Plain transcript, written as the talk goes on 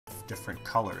different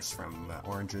colors, from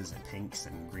oranges and pinks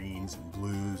and greens and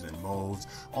blues and mauves,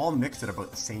 all mixed at about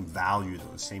the same value,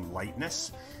 the same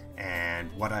lightness.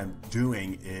 And what I'm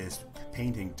doing is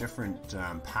painting different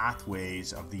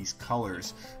pathways of these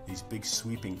colors, these big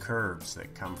sweeping curves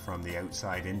that come from the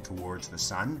outside in towards the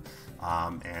sun,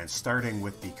 and starting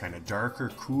with the kind of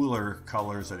darker, cooler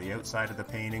colors of the outside of the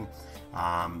painting,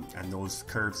 and those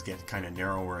curves get kind of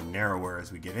narrower and narrower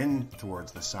as we get in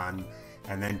towards the sun.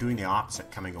 And then doing the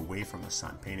opposite, coming away from the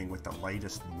sun, painting with the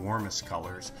lightest, warmest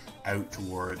colors out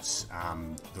towards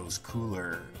those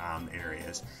cooler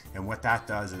areas. And what that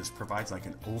does is provides like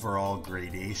an overall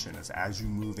gradation. As you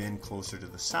move in closer to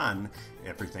the sun,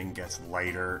 everything gets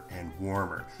lighter and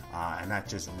warmer. And that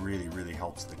just really, really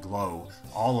helps the glow.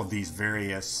 All of these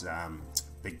various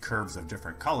big curves of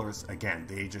different colors, again,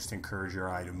 they just encourage your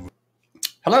eye to move.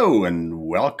 Hello, and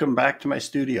welcome back to my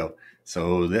studio.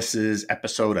 So this is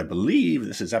episode, I believe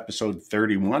this is episode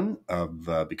 31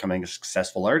 of Becoming a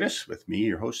Successful Artist with me,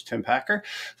 your host, Tim Packer.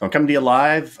 So I'm coming to you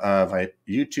live via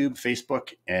YouTube,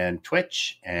 Facebook, and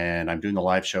Twitch. And I'm doing the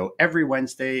live show every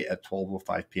Wednesday at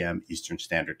 12:05 p.m. Eastern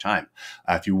Standard Time.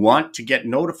 If you want to get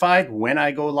notified when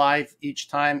I go live each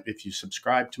time, if you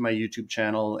subscribe to my YouTube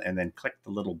channel and then click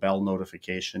the little bell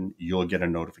notification, you'll get a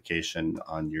notification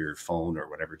on your phone or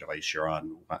whatever device you're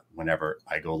on whenever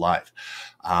I go live.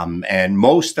 And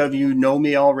most of you know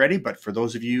me already, but for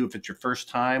those of you, if it's your first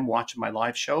time watching my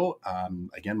live show,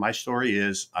 again, my story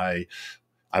is I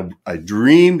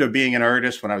dreamed of being an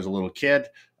artist when I was a little kid.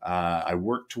 I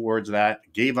worked towards that,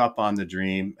 gave up on the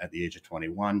dream at the age of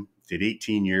 21, did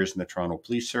 18 years in the Toronto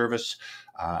Police Service,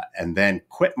 and then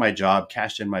quit my job,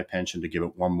 cashed in my pension to give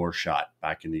it one more shot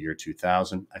back in the year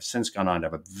 2000. I've since gone on to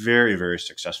have a very, very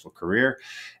successful career.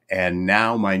 And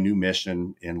now my new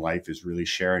mission in life is really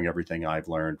sharing everything I've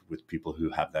learned with people who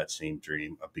have that same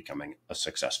dream of becoming a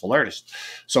successful artist.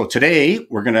 So today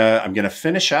I'm gonna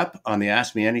finish up on the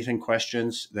Ask Me Anything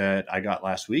questions that I got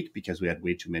last week because we had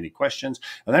way too many questions.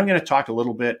 And then I'm gonna talk a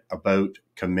little bit about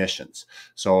commissions.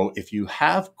 So if you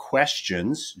have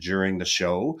questions during the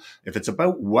show, if it's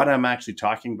about what I'm actually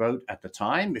talking about at the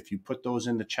time, if you put those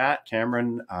in the chat,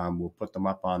 Cameron will put them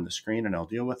up on the screen and I'll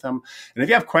deal with them. And if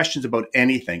you have questions about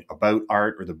anything, about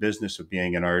art or the business of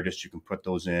being an artist, you can put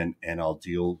those in and I'll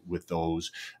deal with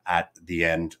those at the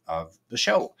end of the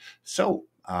show. So,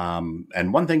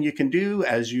 and one thing you can do,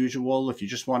 as usual, if you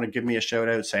just want to give me a shout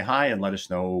out, say hi and let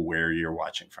us know where you're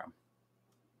watching from.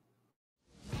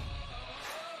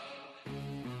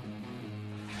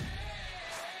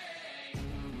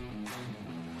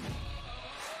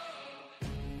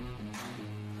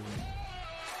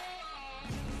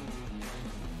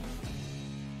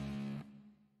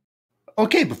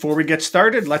 Okay, before we get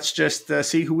started, let's just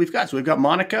see who we've got. So we've got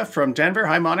Monica from Denver.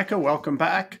 Hi, Monica. Welcome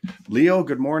back. Leo,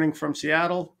 good morning from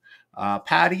Seattle.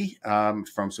 Patty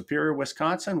from Superior,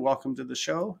 Wisconsin. Welcome to the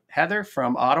show. Heather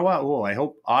from Ottawa. Oh, I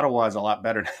hope Ottawa is a lot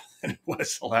better than it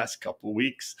was the last couple of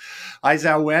weeks. Hi,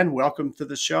 Zhao Wen. Welcome to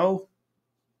the show.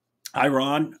 Hi,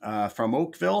 Ron from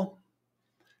Oakville.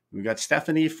 We got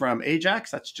Stephanie from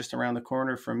Ajax. That's just around the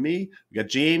corner from me. We got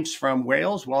James from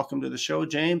Wales. Welcome to the show,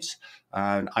 James.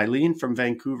 Eileen from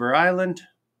Vancouver Island.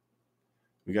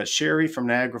 We got Sherry from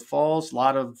Niagara Falls. A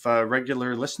lot of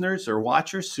regular listeners or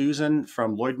watchers. Susan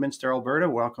from Lloydminster, Alberta.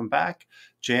 Welcome back.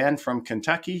 Jan from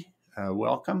Kentucky.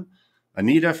 Welcome.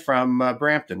 Anita from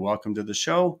Brampton. Welcome to the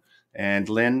show. And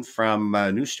Lynn from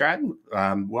New Stratton.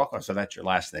 Welcome. So that's your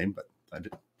last name, but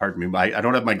pardon me, I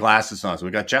don't have my glasses on. So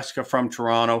we got Jessica from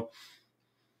Toronto,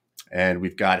 and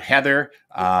we've got Heather.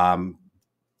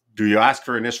 Do you ask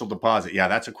for initial deposit? Yeah,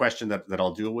 that's a question that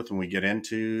I'll deal with when we get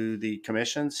into the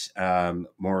commissions.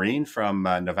 Maureen from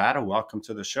Nevada, welcome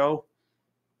to the show.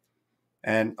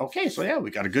 And okay, so yeah, we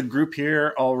got a good group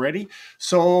here already.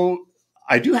 So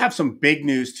I do have some big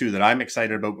news too that I'm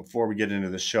excited about before we get into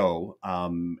the show.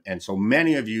 And so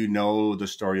many of you know the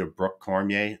story of Brooke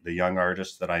Cormier, the young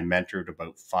artist that I mentored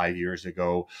about 5 years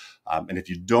ago. And if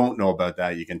you don't know about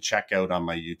that, you can check out on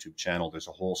my YouTube channel. There's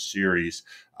a whole series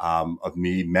of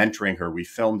me mentoring her. We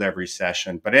filmed every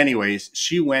session. But anyways,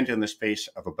 she went in the space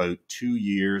of about 2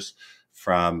 years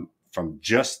from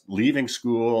just leaving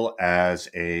school as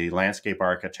a landscape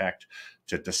architect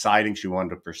to deciding she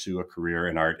wanted to pursue a career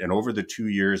in art. And over the 2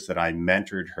 years that I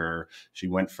mentored her, she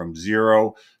went from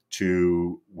zero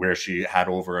to where she had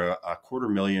over a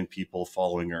 250,000 people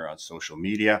following her on social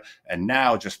media. And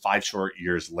now, just 5 short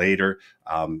years later,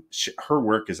 her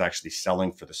work is actually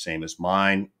selling for the same as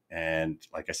mine. And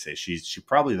like I say, she's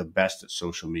probably the best at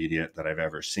social media that I've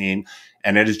ever seen.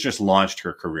 And it has just launched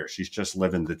her career. She's just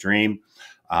living the dream.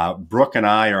 Brooke and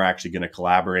I are actually going to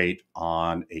collaborate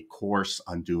on a course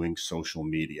on doing social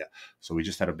media. So we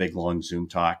just had a big long Zoom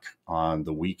talk on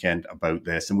the weekend about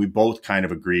this. And we both kind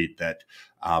of agreed that,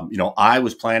 I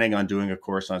was planning on doing a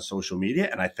course on social media,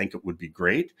 and I think it would be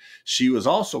great. She was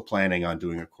also planning on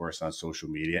doing a course on social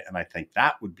media, and I think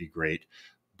that would be great.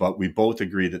 But we both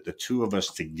agree that the two of us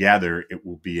together, it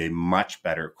will be a much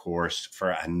better course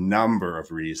for a number of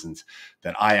reasons.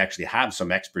 That I actually have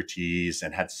some expertise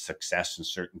and had success in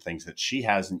certain things that she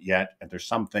hasn't yet. And there's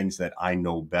some things that I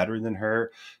know better than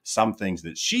her, some things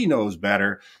that she knows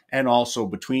better. And also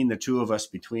between the two of us,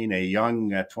 between a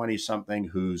young 20-something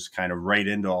who's kind of right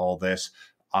into all this,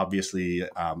 obviously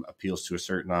appeals to a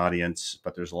certain audience,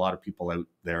 but there's a lot of people out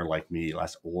there like me,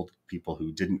 less old people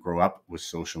who didn't grow up with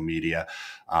social media.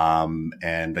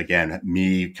 And again,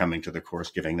 me coming to the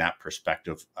course, giving that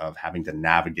perspective of having to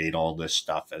navigate all this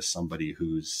stuff as somebody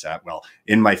who's,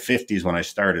 in my 50s when I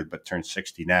started, but turned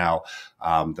 60 now,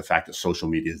 the fact that social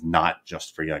media is not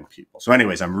just for young people. So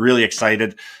anyways, I'm really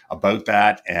excited about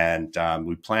that. And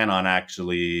we plan on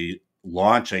actually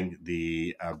launching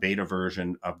the beta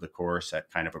version of the course at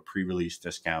kind of a pre-release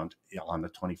discount on the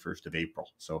 21st of April.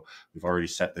 So we've already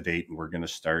set the date, and we're going to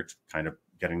start kind of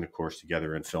getting the course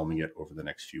together and filming it over the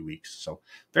next few weeks. So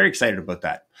very excited about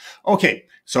that. Okay,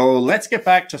 so let's get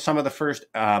back to some of the first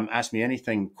Ask Me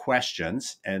Anything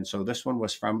questions. And so this one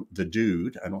was from the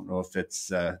dude. I don't know if it's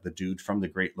the dude from The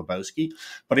Great Lebowski,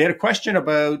 but he had a question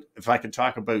about if I could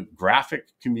talk about graphic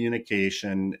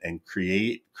communication and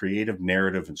creative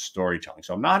narrative and storytelling.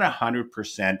 So I'm not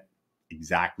 100%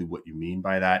 exactly what you mean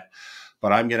by that,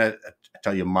 but I'm going to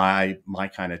tell you my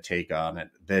kind of take on it.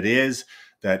 That is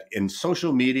that in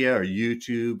social media or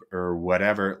YouTube or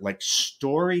whatever, like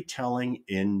storytelling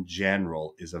in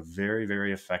general is a very,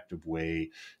 very effective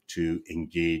way to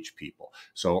engage people.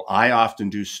 So I often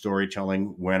do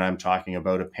storytelling when I'm talking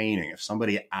about a painting. If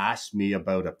somebody asks me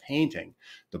about a painting,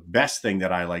 the best thing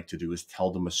that I like to do is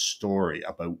tell them a story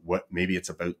about maybe it's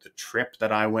about the trip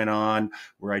that I went on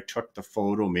where I took the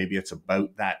photo. Maybe it's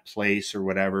about that place or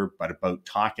whatever, but about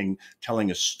telling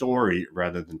a story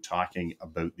rather than talking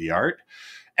about the art.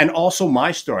 And also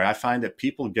my story. I find that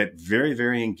people get very,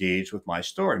 very engaged with my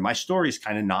story. My story is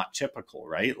kind of not typical,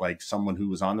 right? Like someone who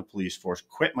was on the police force,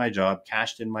 quit my job,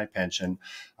 cashed in my pension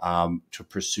to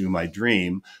pursue my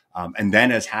dream, and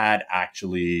then has had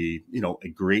actually, a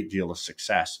great deal of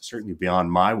success, certainly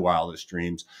beyond my wildest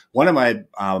dreams. One of my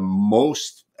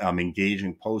most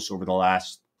engaging posts over the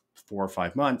last 4 or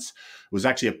 5 months was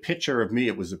actually a picture of me.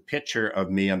 It was a picture of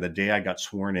me on the day I got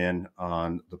sworn in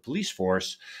on the police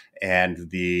force, and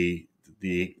the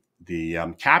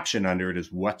caption under it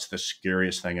is, "What's the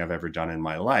scariest thing I've ever done in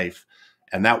my life?"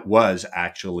 And that was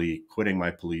actually quitting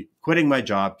my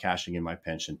job, cashing in my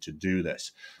pension to do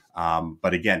this.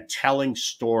 But again, telling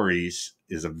stories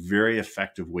is a very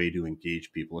effective way to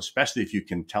engage people, especially if you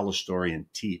can tell a story and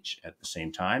teach at the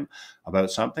same time about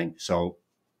something. So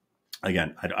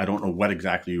again, I don't know what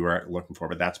exactly you were looking for,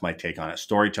 but that's my take on it.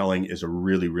 Storytelling is a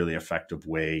really, really effective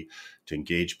way to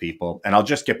engage people. And I'll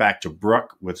just get back to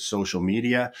Brooke with social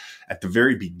media. At the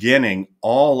very beginning,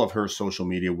 all of her social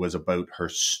media was about her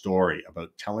story,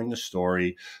 about telling the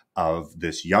story of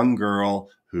this young girl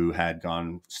who had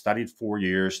studied 4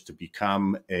 years to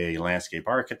become a landscape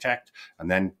architect,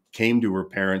 and then came to her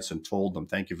parents and told them,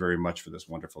 "Thank you very much for this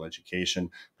wonderful education,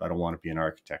 but I don't want to be an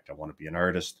architect. I want to be an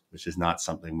artist," which is not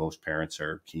something most parents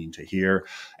are keen to hear.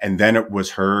 And then it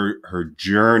was her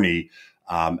journey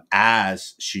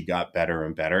as she got better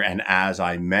and better, and as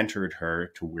I mentored her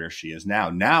to where she is now.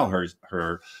 Now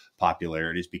her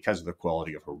popularity is because of the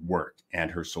quality of her work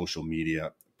and her social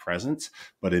media presence,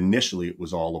 but initially it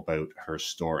was all about her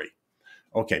story.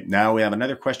 Okay, now we have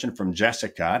another question from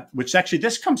Jessica, which actually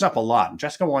this comes up a lot.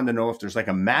 Jessica wanted to know if there's like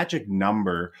a magic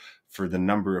number for the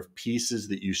number of pieces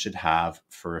that you should have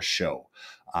for a show.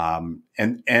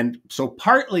 And so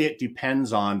partly it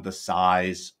depends on the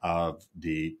size of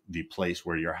the place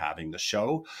where you're having the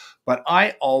show, but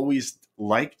I always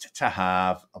liked to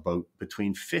have about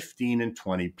between 15 and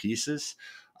 20 pieces.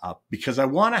 Because I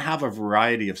want to have a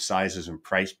variety of sizes and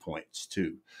price points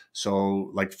too.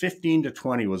 So like 15 to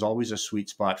 20 was always a sweet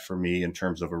spot for me in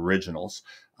terms of originals.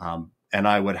 And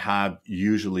I would have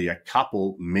usually a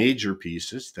couple major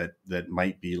pieces that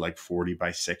might be like 40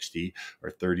 by 60 or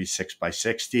 36 by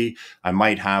 60. I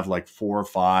might have like 4 or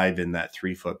 5 in that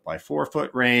 3 foot by 4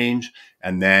 foot range,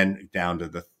 and then down to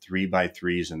the 3 by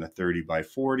 3s and the 30 by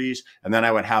 40s. And then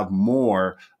I would have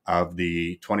more of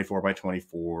the 24 by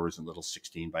 24s and little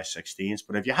 16 by 16s.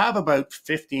 But if you have about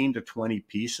 15 to 20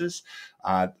 pieces,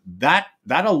 that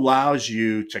allows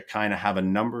you to kind of have a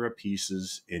number of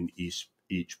pieces in each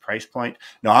price point.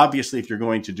 Now, obviously, if you're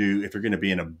going to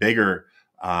be in a bigger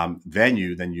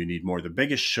venue, then you need more. The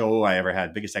biggest show I ever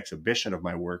had, biggest exhibition of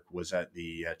my work, was at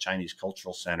the Chinese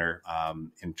Cultural Center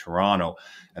in Toronto,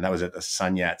 and that was at the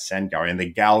Sun Yat-sen Gallery, and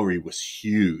the gallery was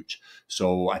huge.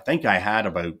 So I think I had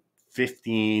about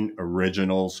 15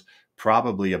 originals,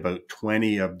 probably about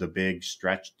 20 of the big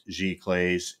stretched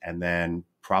giclées, and then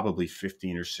probably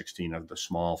 15 or 16 of the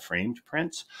small framed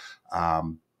prints.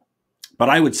 But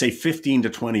I would say 15 to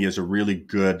 20 is a really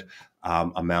good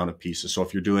amount of pieces. So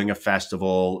if you're doing a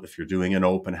festival, if you're doing an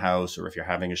open house, or if you're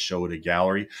having a show at a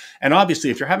gallery, and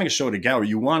obviously if you're having a show at a gallery,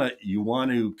 you want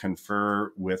to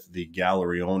confer with the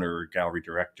gallery owner or gallery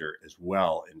director as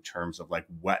well, in terms of like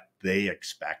what they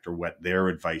expect or what their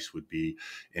advice would be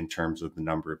in terms of the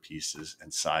number of pieces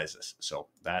and sizes. So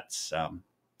that's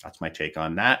my take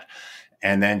on that.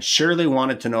 And then Shirley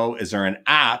wanted to know, is there an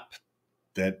app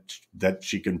that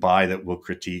she can buy that will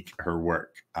critique her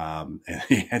work? And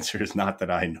the answer is not that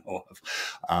I know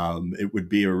of. It would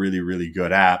be a really, really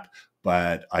good app,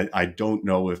 but I don't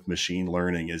know if machine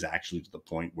learning is actually to the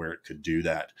point where it could do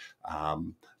that.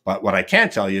 But what I can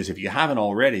tell you is, if you haven't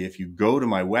already, if you go to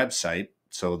my website,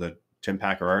 so the Tim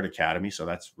Packer Art Academy, so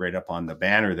that's right up on the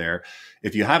banner there.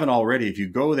 If you haven't already, if you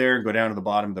go there and go down to the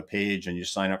bottom of the page and you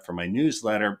sign up for my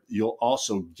newsletter, you'll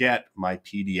also get my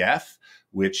PDF,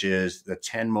 which is the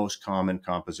 10 most common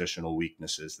compositional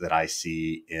weaknesses that I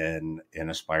see in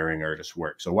aspiring artists'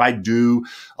 work. So I do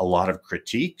a lot of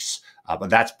critiques, but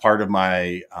that's part of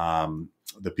my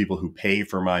the people who pay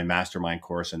for my mastermind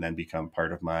course and then become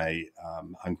part of my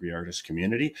Hungry Artist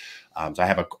community. So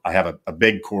I have a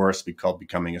big course called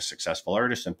Becoming a Successful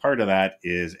Artist, and part of that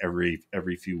is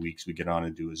every few weeks we get on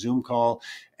and do a Zoom call,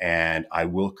 and I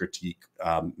will critique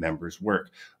members' work.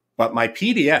 But my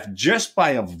PDF, just by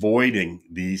avoiding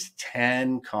these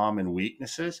 10 common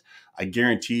weaknesses, I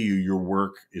guarantee you your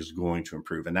work is going to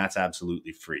improve, and that's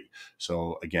absolutely free.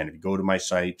 So again, if you go to my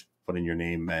site, put in your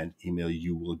name and email,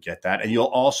 you will get that. And you'll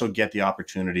also get the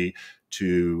opportunity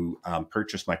to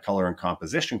purchase my color and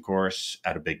composition course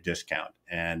at a big discount.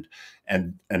 And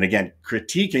again,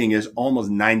 critiquing is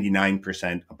almost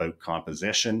 99% about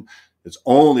composition. It's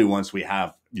only once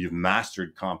you've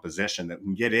mastered composition that we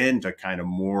can get into kind of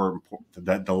more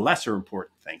important, the lesser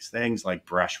important things like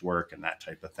brushwork and that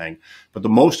type of thing. But the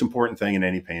most important thing in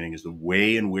any painting is the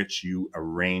way in which you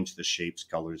arrange the shapes,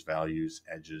 colors, values,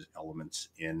 edges, elements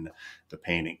in the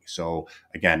painting. So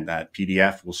again, that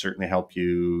PDF will certainly help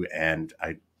you. And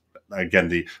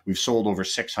we've sold over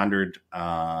 600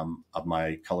 of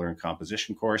my color and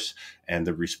composition course, and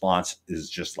the response is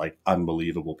just like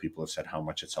unbelievable. People have said how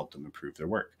much it's helped them improve their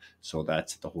work. So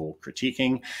that's the whole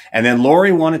critiquing. And then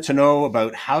Lori wanted to know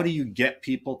about, how do you get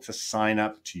people to sign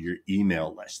up to your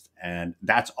email list? And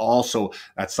that's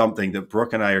something that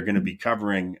Brooke and I are going to be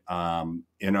covering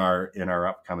in our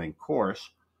upcoming course.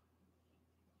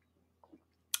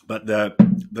 But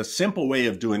the simple way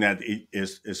of doing that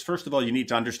is, first of all, you need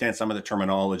to understand some of the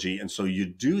terminology. And so you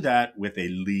do that with a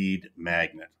lead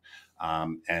magnet.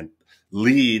 And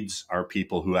leads are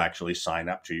people who actually sign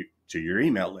up to your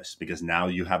email list, because now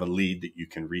you have a lead that you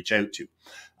can reach out to.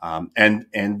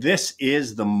 And this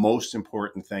is the most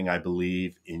important thing, I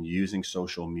believe, in using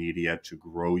social media to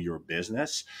grow your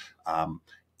business,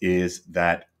 is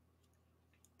that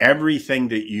everything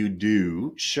that you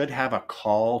do should have a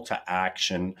call to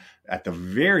action, at the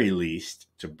very least,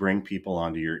 to bring people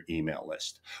onto your email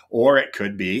list. Or it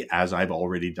could be, as I've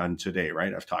already done today,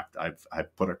 right?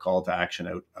 I've put a call to action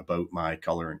out about my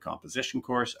color and composition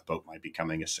course, about my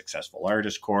Becoming a Successful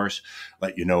Artist course,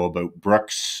 let you know about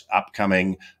Brooke's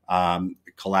upcoming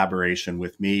collaboration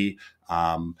with me.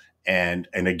 And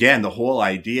again, the whole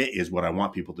idea is, what I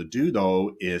want people to do,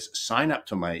 though, is sign up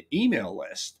to my email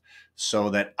list,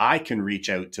 so that I can reach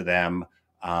out to them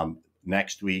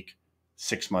next week,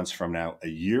 6 months from now, a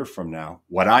year from now.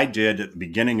 What I did at the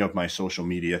beginning of my social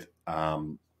media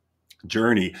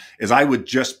journey is I would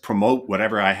just promote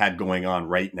whatever I had going on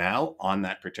right now on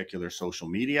that particular social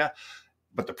media.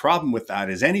 But the problem with that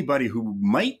is, anybody who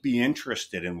might be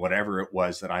interested in whatever it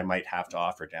was that I might have to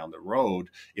offer down the road,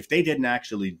 if they didn't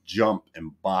actually jump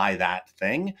and buy that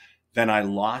thing, then I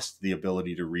lost the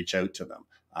ability to reach out to them.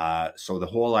 So the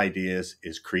whole idea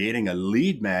is creating a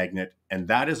lead magnet, and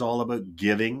that is all about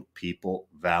giving people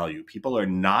value. People are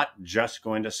not just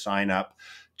going to sign up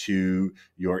to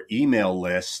your email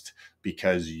list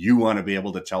because you want to be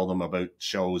able to tell them about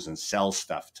shows and sell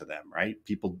stuff to them, right?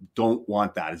 People don't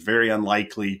want that. It's very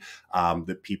unlikely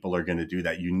that people are going to do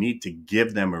that. You need to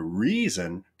give them a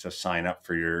reason to sign up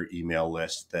for your email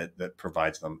list that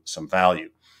provides them some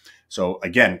value. So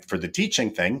again, for the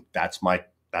teaching thing, that's my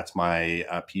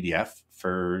PDF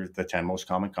for the 10 most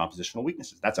common compositional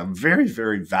weaknesses. That's a very,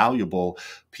 very valuable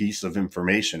piece of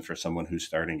information for someone who's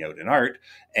starting out in art.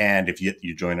 And if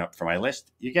you join up for my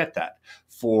list, you get that.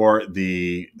 For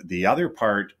the other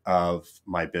part of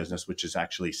my business, which is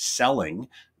actually selling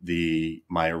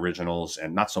my originals,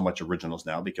 and not so much originals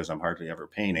now because I'm hardly ever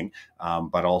painting,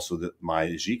 but also my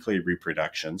giclée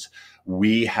reproductions,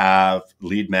 we have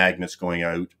lead magnets going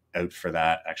out for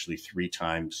that actually 3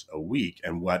 times a week.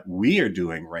 And what we are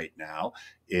doing right now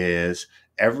is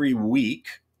every week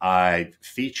I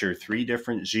feature 3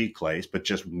 different giclées, but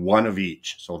just one of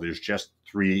each. So there's just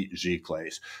 3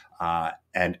 giclées.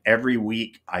 And every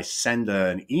week I send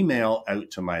an email out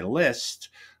to my list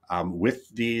with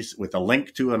a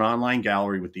link to an online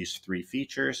gallery with these 3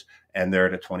 features, and they're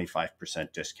at a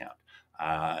 25% discount.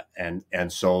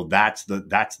 And so that's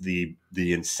the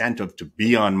incentive to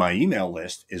be on my email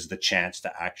list, is the chance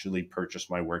to actually purchase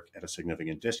my work at a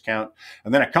significant discount.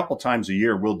 And then a couple times a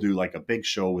year, we'll do like a big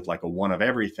show with like a one of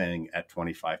everything at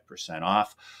 25%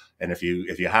 off. And if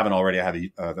you haven't already, I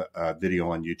have a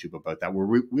video on YouTube about that,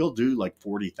 where we'll do like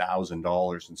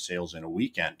 $40,000 in sales in a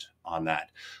weekend on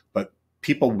that. But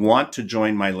people want to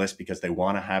join my list because they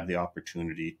want to have the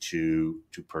opportunity to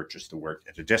purchase the work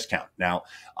at a discount. Now,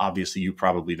 obviously, you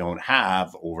probably don't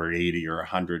have over 80 or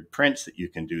 100 prints that you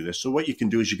can do this. So what you can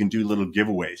do is you can do little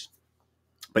giveaways.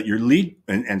 But your lead,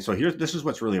 and so this is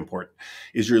what's really important,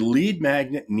 is your lead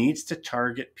magnet needs to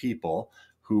target people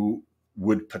who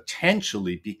would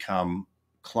potentially become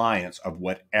clients of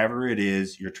whatever it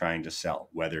is you're trying to sell,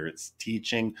 whether it's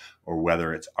teaching or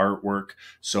whether it's artwork.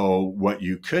 So what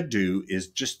you could do is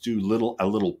just do a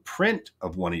little print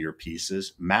of one of your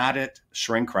pieces, mat it,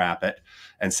 shrink wrap it,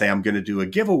 and say, I'm going to do a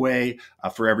giveaway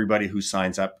for everybody who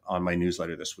signs up on my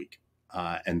newsletter this week.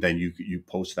 And then you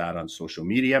post that on social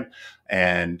media.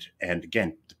 And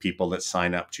again, the people that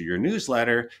sign up to your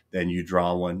newsletter, then you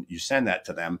draw one, you send that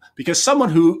to them. Because someone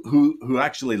who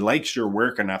actually likes your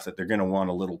work enough that they're going to want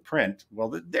a little print,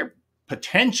 well, they're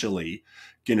potentially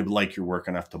going to like your work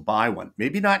enough to buy one.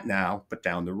 Maybe not now, but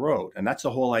down the road. And that's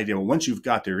the whole idea. Once you've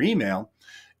got their email,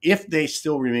 if they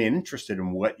still remain interested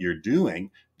in what you're doing,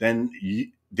 then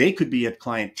they could be a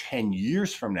client 10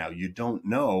 years from now. You don't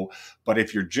know. But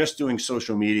if you're just doing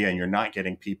social media and you're not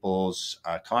getting people's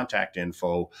contact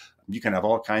info, you can have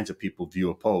all kinds of people view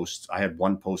a post. I had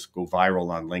one post go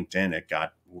viral on LinkedIn. It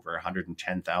got over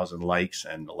 110,000 likes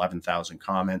and 11,000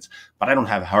 comments. But I don't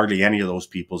have hardly any of those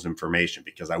people's information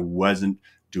because I wasn't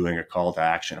doing a call to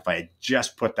action. If I had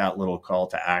just put that little call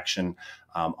to action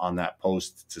on that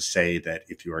post to say that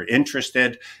if you are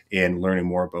interested in learning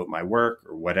more about my work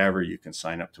or whatever, you can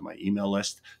sign up to my email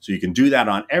list. So you can do that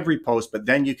on every post, but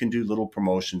then you can do little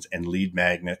promotions and lead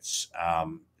magnets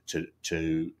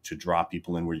to draw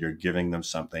people in where you're giving them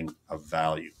something of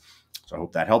value. So I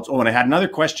hope that helps. Oh, and I had another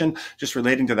question just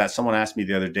relating to that. Someone asked me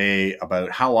the other day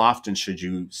about how often should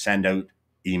you send out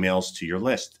emails to your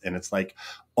list? And it's like,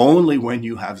 only when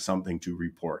you have something to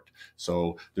report.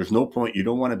 So there's no point. You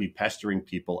don't want to be pestering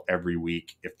people every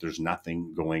week if there's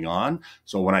nothing going on.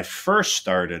 So when I first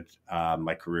started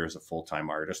my career as a full-time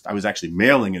artist, I was actually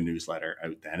mailing a newsletter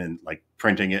out then and like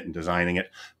printing it and designing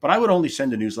it. But I would only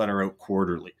send a newsletter out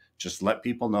quarterly. Just let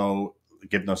people know,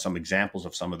 give them some examples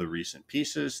of some of the recent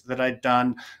pieces that I'd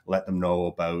done, let them know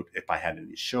about if I had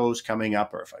any shows coming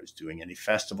up or if I was doing any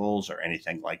festivals or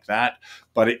anything like that.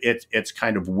 But it's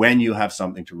kind of when you have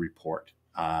something to report.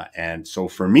 And so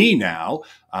for me now,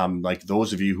 like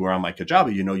those of you who are on my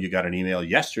Kajabi, you got an email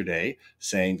yesterday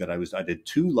saying that I did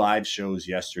 2 live shows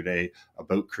yesterday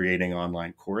about creating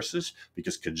online courses,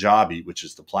 because Kajabi, which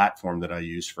is the platform that I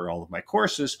use for all of my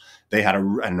courses, they had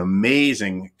an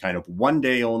amazing kind of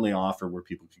one-day only offer where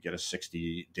people could get a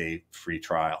 60-day free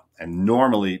trial. And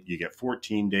normally you get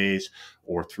 14 days,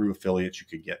 or through affiliates, you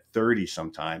could get 30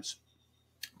 sometimes.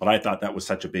 But I thought that was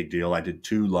such a big deal. I did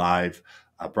 2 live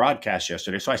broadcast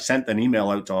yesterday. So I sent an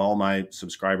email out to all my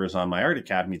subscribers on my Art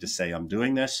Academy to say I'm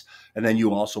doing this. And then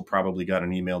you also probably got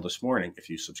an email this morning if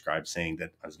you subscribed saying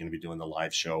that I was going to be doing the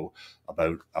live show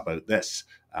about this.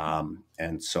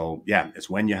 And so, yeah,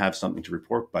 it's when you have something to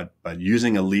report, but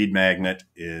using a lead magnet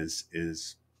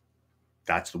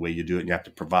that's the way you do it. And you have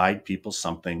to provide people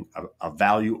something of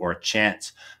value, or a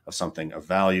chance of something of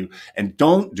value. And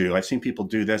I've seen people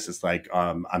do this. It's like,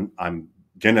 I'm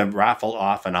going to raffle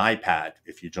off an iPad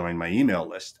if you join my email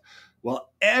list.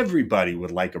 Well, everybody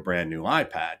would like a brand new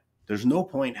iPad. There's no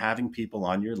point having people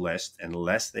on your list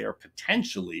unless they are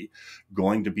potentially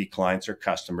going to be clients or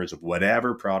customers of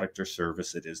whatever product or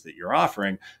service it is that you're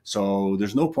offering. So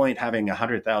there's no point having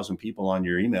 100,000 people on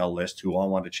your email list who all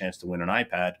want a chance to win an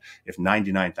iPad if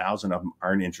 99,000 of them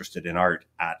aren't interested in art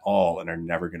at all and are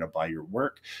never going to buy your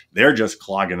work. They're just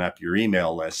clogging up your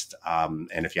email list.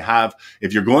 And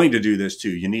if you're going to do this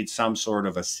too, you need some sort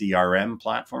of a CRM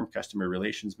platform, customer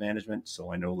relations management.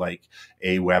 So I know like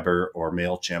Aweber or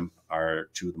MailChimp are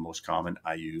two of the most common.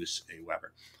 I use Aweber.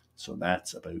 So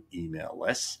that's about email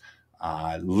lists.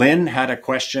 Lynn had a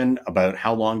question about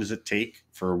how long does it take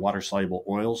for water-soluble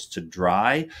oils to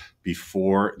dry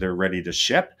before they're ready to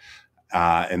ship?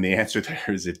 And the answer there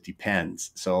is it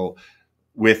depends. So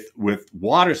with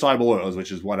water-soluble oils,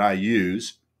 which is what I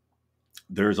use,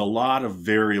 there's a lot of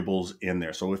variables in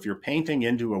there. So if you're painting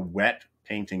into a wet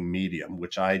painting medium,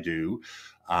 which I do,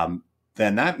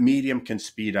 then that medium can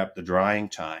speed up the drying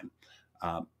time.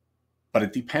 But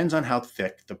it depends on how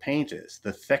thick the paint is.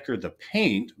 The thicker the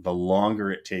paint, the longer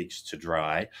it takes to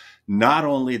dry. Not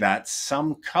only that,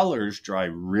 some colors dry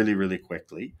really, really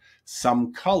quickly.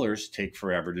 Some colors take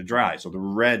forever to dry. So the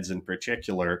reds in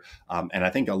particular, and I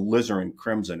think alizarin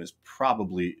crimson is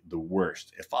probably the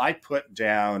worst. If I put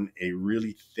down a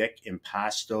really thick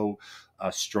impasto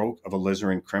stroke of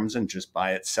alizarin crimson just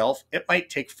by itself, it might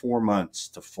take 4 months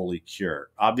to fully cure.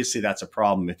 Obviously, that's a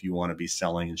problem if you want to be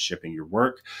selling and shipping your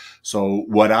work. So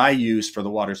what I use for the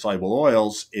water-soluble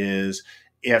oils is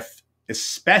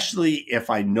especially if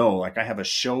I know, like I have a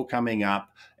show coming up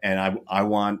and I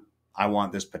want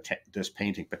this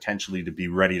painting potentially to be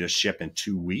ready to ship in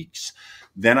 2 weeks,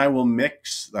 then I will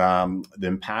mix the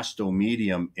impasto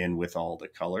medium in with all the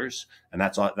colors. And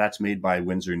that's made by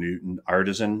Winsor Newton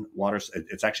Artisan Water.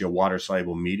 It's actually a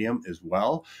water-soluble medium as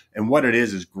well. And what it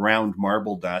is ground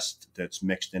marble dust that's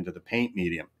mixed into the paint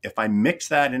medium. If I mix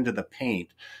that into the paint,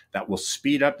 that will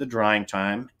speed up the drying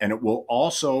time. And it will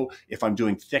also, if I'm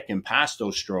doing thick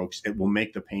impasto strokes, it will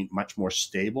make the paint much more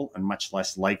stable and much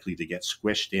less likely to get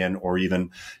squished in, or even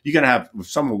you're going to have, if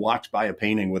someone walks by a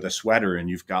painting with a sweater and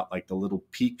you've got like the little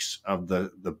peaks of the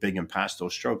big impasto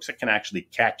strokes, it can actually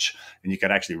catch and you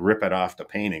could actually rip it off the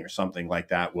painting or something like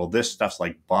that. Well, this stuff's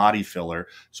like body filler.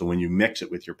 So when you mix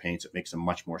it with your paints, it makes them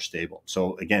much more stable.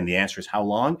 So again, the answer is how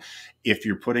long? If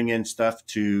you're putting in stuff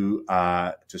to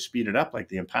speed it up, like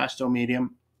the impasto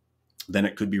medium, then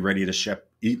it could be ready to ship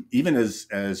even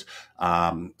as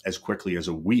quickly as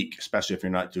a week, especially if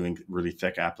you're not doing really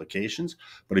thick applications.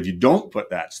 But if you don't put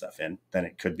that stuff in, then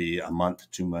it could be a month,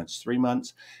 2 months, 3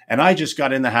 months. And I just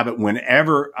got in the habit,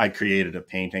 whenever I created a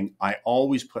painting, I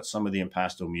always put some of the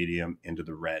impasto medium into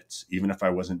the reds, even if I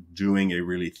wasn't doing a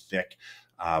really thick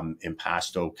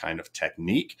impasto kind of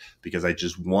technique, because I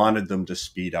just wanted them to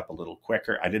speed up a little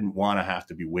quicker. I didn't want to have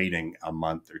to be waiting a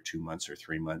month or 2 months or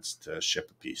 3 months to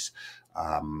ship a piece.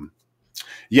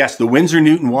 Yes, the Winsor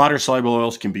Newton water-soluble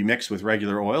oils can be mixed with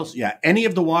regular oils. Yeah, any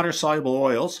of the water-soluble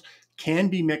oils can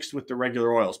be mixed with the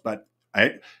regular oils, but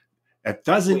it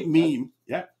doesn't mean...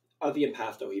 Yeah. The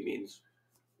impasto, he means.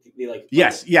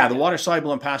 Yes, yeah, the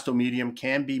water-soluble impasto medium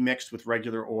can be mixed with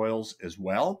regular oils as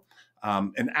well.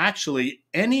 And actually,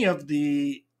 any of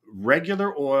the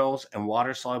regular oils and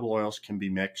water-soluble oils can be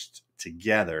mixed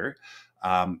together,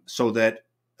 because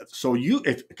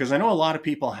I know a lot of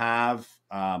people have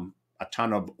a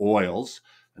ton of oils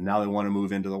and now they want to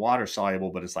move into the water-soluble,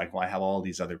 but it's like, well, I have all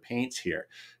these other paints here.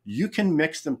 You can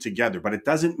mix them together, but it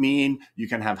doesn't mean you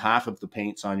can have half of the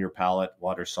paints on your palette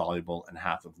water-soluble and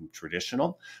half of them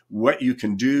traditional. What you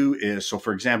can do is, so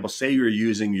for example, say you're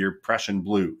using your Prussian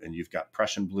blue and you've got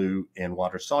Prussian blue in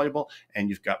water-soluble and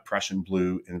you've got Prussian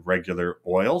blue in regular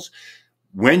oils.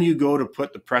 When you go to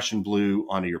put the Prussian blue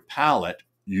onto your palette,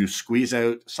 you squeeze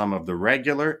out some of the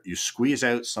regular, you squeeze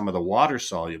out some of the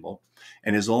water-soluble,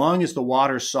 and as long as the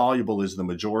water-soluble is the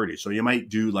majority, so you might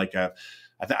do like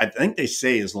I think they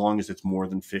say as long as it's more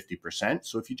than 50%.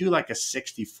 So if you do like a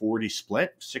 60-40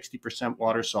 split, 60%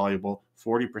 water-soluble,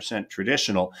 40%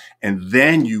 traditional, and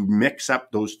then you mix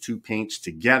up those two paints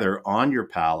together on your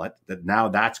palette,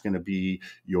 that's going to be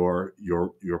your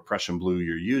Prussian blue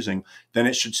you're using, then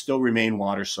it should still remain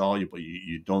water-soluble.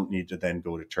 You don't need to then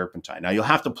go to turpentine. Now, you'll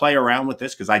have to play around with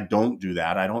this because I don't do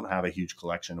that. I don't have a huge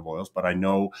collection of oils, but I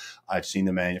know I've seen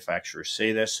the manufacturers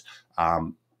say this.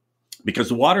 because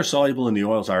the water soluble in the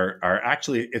oils are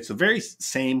actually, it's the very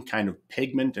same kind of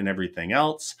pigment and everything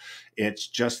else. It's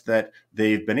just that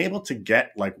they've been able to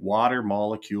get like water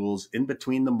molecules in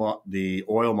between the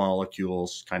oil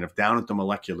molecules kind of down at the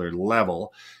molecular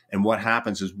level. And what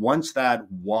happens is once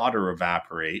that water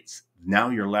evaporates, now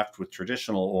you're left with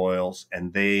traditional oils,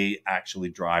 and they actually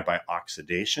dry by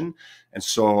oxidation. And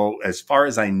so as far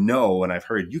as I know, and I've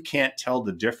heard, you can't tell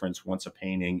the difference once a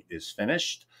painting is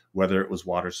finished, whether it was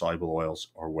water soluble oils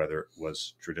or whether it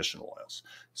was traditional oils.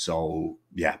 So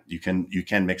yeah, you can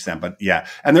mix them, but yeah.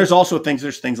 And there's also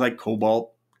there's things like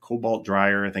cobalt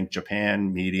dryer, I think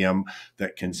Japan medium,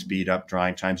 that can speed up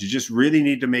drying times. You just really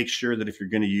need to make sure that if you're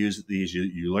going to use these,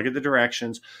 you look at the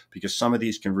directions, because some of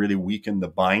these can really weaken the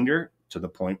binder to the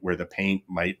point where the paint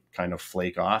might kind of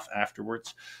flake off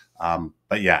afterwards.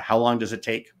 But yeah, how long does it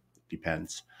take?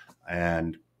 Depends.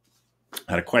 And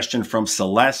I had a question from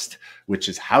Celeste, which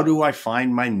is, how do I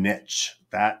find my niche?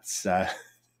 That's the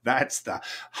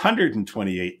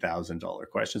 $128,000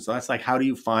 question. So that's like, how do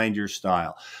you find your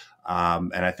style?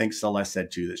 And I think Celeste said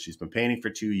too that she's been painting for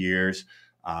 2 years.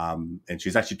 And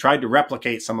she's actually tried to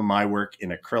replicate some of my work in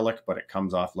acrylic, but it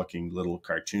comes off looking a little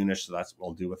cartoonish. So that's what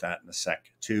we'll do with that in a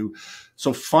sec too.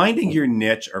 So finding your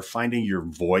niche or finding your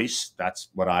voice, that's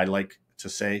what I like to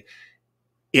say.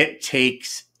 It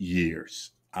takes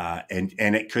years. And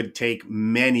it could take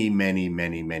many, many,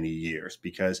 many, many years,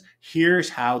 because here's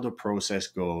how the process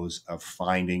goes of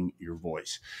finding your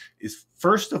voice. Is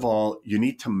first of all, you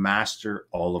need to master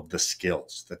all of the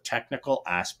skills, the technical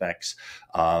aspects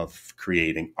of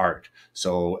creating art.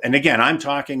 So, and again, I'm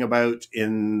talking about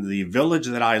in the village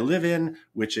that I live in,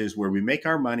 which is where we make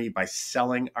our money by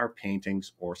selling our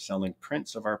paintings or selling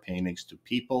prints of our paintings to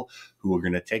people who are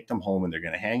going to take them home, and they're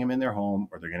going to hang them in their home,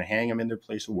 or they're going to hang them in their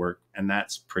place of work. And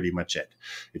that's pretty much it.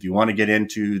 If you want to get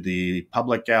into the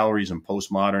public galleries and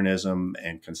postmodernism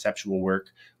and conceptual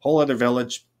work, whole other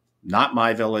village, not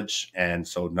my village. And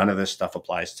so none of this stuff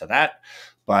applies to that.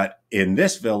 But in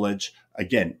this village,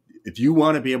 again, if you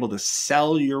want to be able to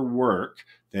sell your work,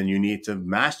 then you need to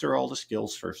master all the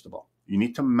skills, first of all. You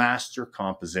need to master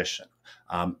composition.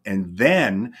 And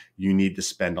then you need to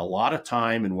spend a lot of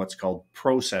time in what's called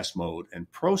process mode.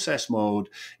 And process mode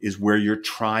is where you're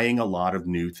trying a lot of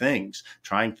new things,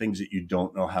 trying things that you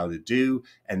don't know how to do.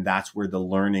 And that's where the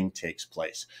learning takes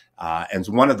place. And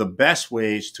one of the best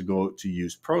ways to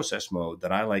use process mode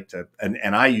that I like to,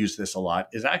 and I use this a lot,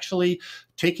 is actually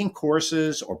taking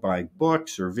courses or buying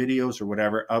books or videos or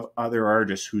whatever of other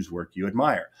artists whose work you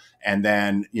admire. And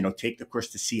then, take the course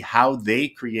to see how they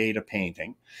create a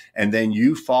painting. And then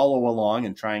you follow along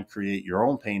and try and create your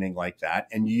own painting like that.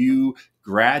 And you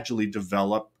gradually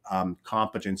develop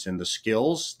competence in the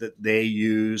skills that they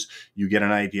use. You get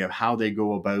an idea of how they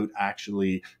go about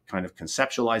actually kind of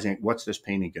conceptualizing, what's this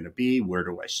painting going to be? Where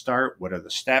do I start? What are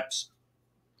the steps?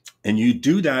 And you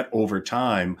do that over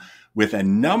time with a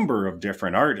number of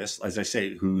different artists, as I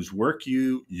say, whose work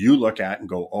you look at and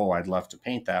go, oh, I'd love to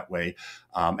paint that way.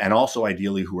 And also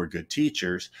ideally who are good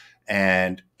teachers.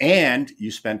 And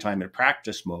you spend time in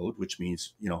practice mode, which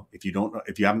means, if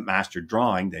you haven't mastered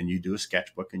drawing, then you do a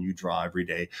sketchbook and you draw every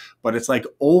day. But it's like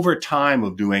over time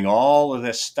of doing all of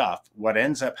this stuff, what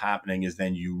ends up happening is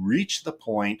then you reach the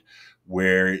point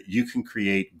where you can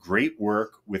create great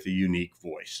work with a unique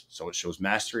voice. So it shows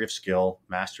mastery of skill,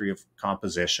 mastery of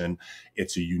composition.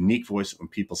 It's a unique voice. When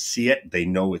people see it, they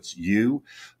know it's you.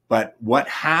 But what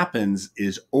happens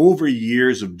is over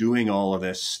years of doing all of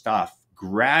this stuff,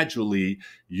 gradually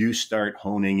you start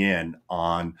honing in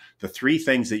on the 3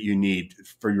 things that you need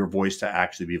for your voice to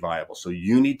actually be viable. So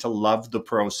you need to love the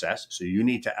process. So you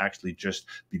need to actually just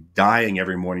be dying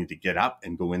every morning to get up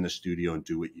and go in the studio and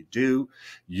do what you do.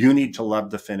 You need to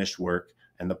love the finished work,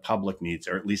 and the public needs,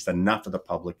 or at least enough of the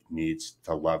public needs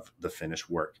to love the finished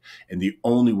work. And the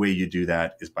only way you do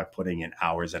that is by putting in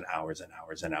hours and hours and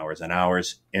hours and hours and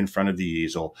hours in front of the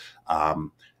easel,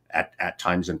 at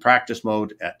times in practice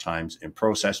mode, at times in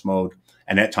process mode,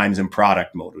 and at times in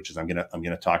product mode, which is I'm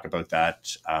gonna talk about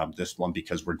that this one,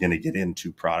 because we're gonna get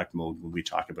into product mode when we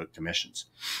talk about commissions.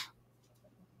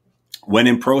 When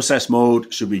in process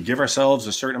mode, should we give ourselves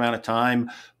a certain amount of time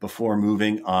before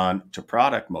moving on to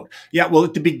product mode? Yeah, well,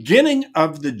 at the beginning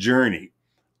of the journey,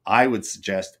 I would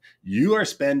suggest you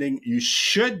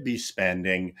should be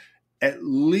spending at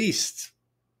least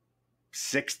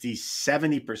 60,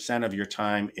 70% of your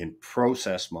time in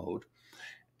process mode.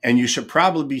 And you should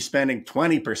probably be spending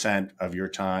 20% of your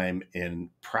time in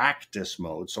practice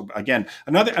mode. So again,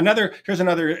 here's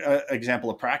another example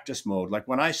of practice mode. Like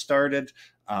when I started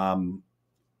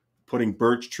putting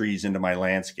birch trees into my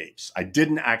landscapes. I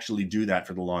didn't actually do that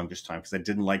for the longest time because I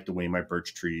didn't like the way my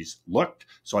birch trees looked.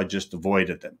 So I just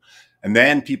avoided them. And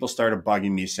then people started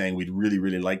bugging me saying, we'd really,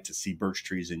 really like to see birch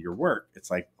trees in your work.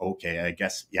 It's like, okay, I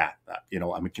guess, yeah,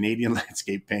 I'm a Canadian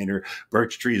landscape painter.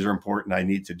 Birch trees are important. I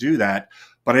need to do that.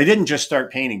 But I didn't just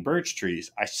start painting birch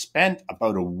trees. I spent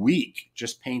about a week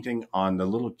just painting on the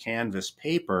little canvas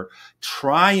paper,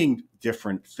 trying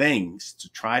different things to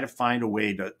try to find a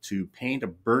way to paint a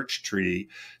birch tree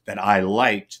that I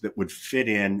liked that would fit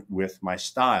in with my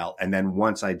style. And then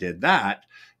once I did that,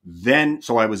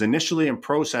 so I was initially in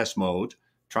process mode,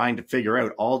 trying to figure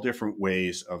out all different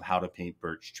ways of how to paint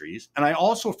birch trees. And I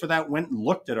also, for that, went and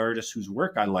looked at artists whose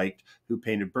work I liked who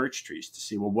painted birch trees to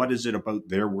see, well, what is it about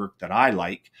their work that I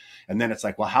like? And then it's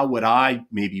like, well, how would I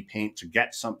maybe paint to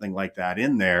get something like that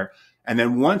in there? And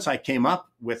then once I came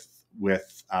up with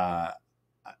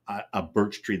a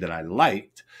birch tree that I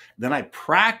liked, then I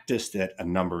practiced it a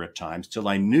number of times till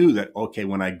I knew that, okay,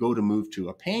 when I go to move to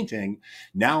a painting,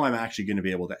 now I'm actually going to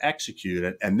be able to execute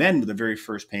it. And then the very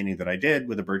first painting that I did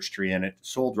with a birch tree in it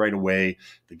sold right away.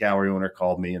 The gallery owner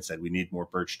called me and said, we need more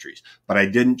birch trees. But I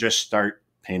didn't just start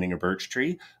painting a birch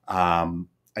tree.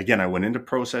 Again, I went into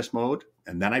process mode,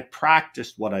 and then I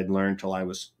practiced what I'd learned till I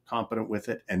was competent with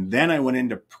it. And then I went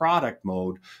into product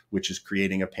mode, which is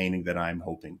creating a painting that I'm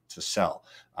hoping to sell.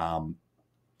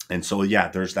 And so, yeah,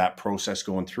 there's that process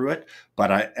going through it. But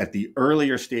at the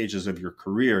earlier stages of your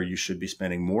career, you should be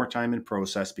spending more time in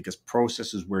process, because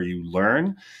process is where you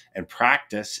learn and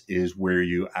practice is where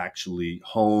you actually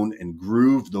hone and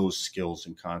groove those skills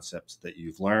and concepts that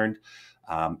you've learned.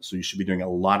 So you should be doing a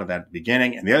lot of that at the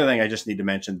beginning. And the other thing I just need to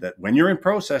mention, that when you're in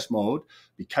process mode,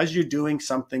 because you're doing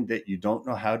something that you don't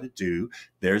know how to do,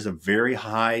 there's a very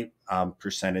high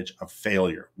percentage of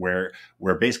failure where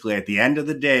basically at the end of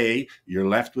the day, you're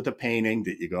left with a painting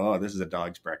that you go, oh, this is a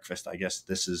dog's breakfast. I guess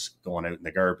this is going out in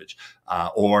the garbage.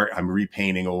 Or I'm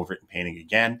repainting over it and painting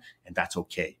again. And that's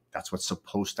okay. That's what's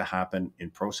supposed to happen in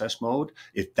process mode.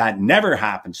 If that never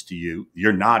happens to you,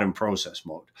 you're not in process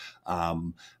mode.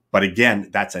 But again,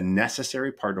 that's a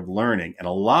necessary part of learning. And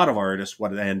a lot of artists,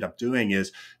 what they end up doing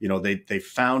is, they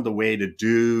found a way to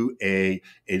do a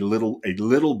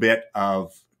little bit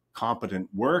of competent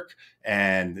work,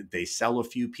 and they sell a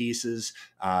few pieces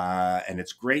and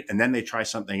it's great. And then they try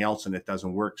something else and it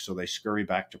doesn't work. So they scurry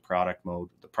back to product mode.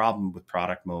 The problem with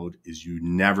product mode is you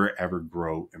never, ever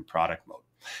grow in product mode.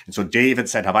 And so David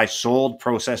said, have I sold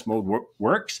process mode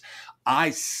works?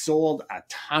 I sold a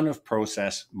ton of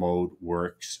process mode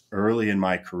works early in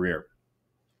my career.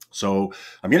 So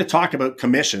I'm going to talk about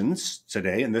commissions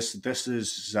today. And this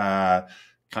is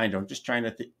kind of just trying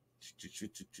to think.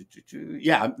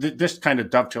 Yeah, this kind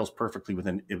of dovetails perfectly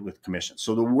with commissions.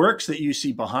 So the works that you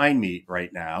see behind me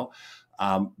right now,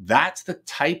 that's the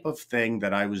type of thing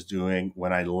that I was doing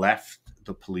when I left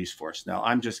the police force. Now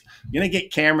I'm just going to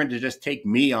get Cameron to just take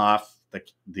me off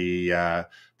the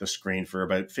screen for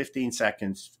about 15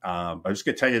 seconds. I'm just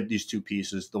going to tell you these two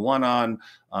pieces. The one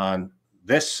on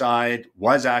this side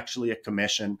was actually a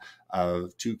commission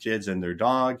of two kids and their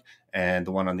dog, and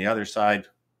the one on the other side,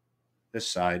 this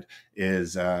side,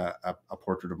 is a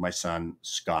portrait of my son,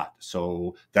 Scott,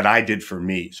 so that I did for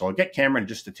me. So I'll get Cameron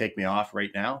just to take me off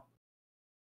right now.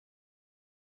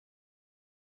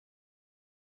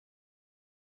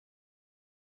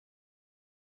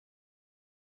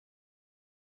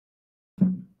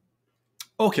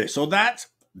 Okay, so that's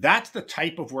the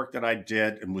type of work that I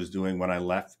did and was doing when I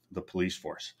left the police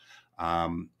force.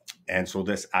 And so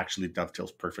this actually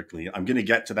dovetails perfectly. I'm going to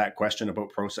get to that question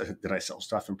about process. Did I sell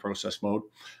stuff in process mode?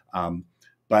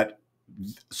 But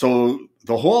so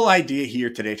the whole idea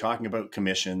here today, talking about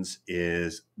commissions,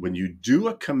 is when you do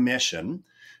a commission,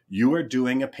 you are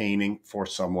doing a painting for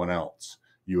someone else.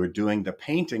 You are doing the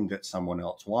painting that someone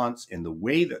else wants in the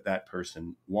way that that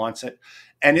person wants it.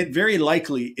 And it very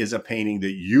likely is a painting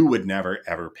that you would never,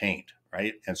 ever paint,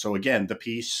 right? And so again, the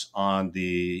piece on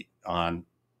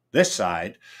this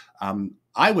side,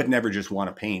 I would never just want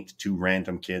to paint two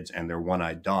random kids and their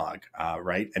one-eyed dog,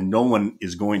 right? And no one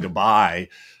is going to buy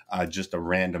just a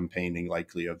random painting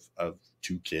likely of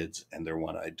two kids and their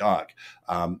one-eyed dog.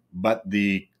 But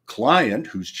the client,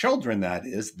 whose children that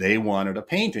is, they wanted a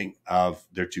painting of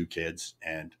their two kids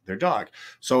and their dog.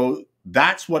 So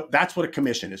that's what a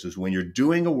commission is when you're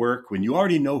doing a work, when you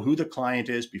already know who the client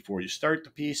is before you start the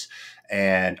piece,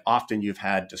 and often you've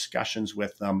had discussions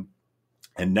with them,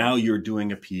 and now you're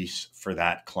doing a piece for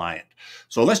that client.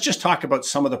 So let's just talk about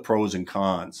some of the pros and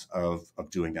cons of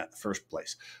doing that in the first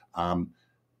place.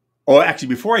 Actually,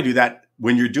 before I do that,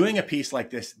 when you're doing a piece like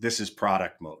this, this is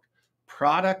product mode.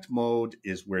 product mode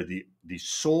is where the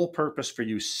sole purpose for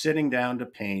you sitting down to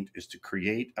paint is to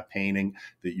create a painting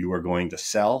that you are going to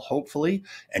sell, hopefully.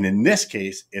 And in this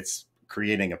case, it's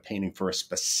creating a painting for a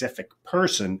specific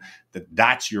person,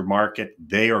 that's your market.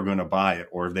 They are going to buy it.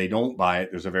 Or if they don't buy it,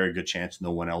 there's a very good chance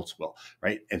no one else will,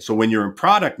 right? And so when you're in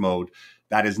product mode,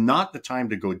 that is not the time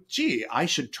to go, gee, I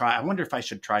wonder if I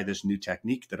should try this new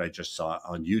technique that I just saw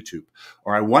on YouTube.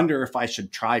 Or I wonder if I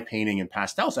should try painting in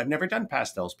pastels. I've never done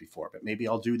pastels before, but maybe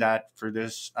I'll do that for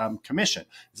this commission.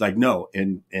 It's like, no,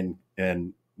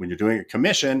 when you're doing a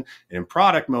commission in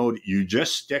product mode, you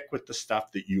just stick with the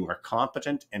stuff that you are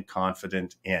competent and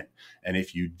confident in. And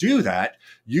if you do that,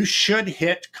 you should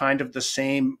hit kind of the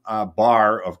same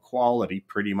bar of quality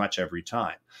pretty much every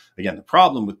time. Again, the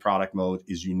problem with product mode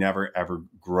is you never, ever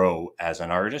grow as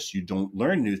an artist. You don't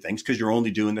learn new things because you're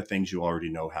only doing the things you already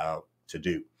know how to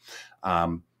do.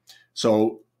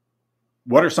 So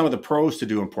what are some of the pros to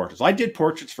doing portraits? I did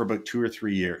portraits for about 2 or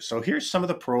 3 years. So here's some of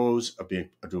the pros of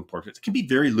doing portraits. It can be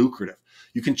very lucrative.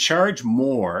 You can charge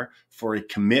more for a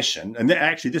commission. And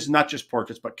actually, this is not just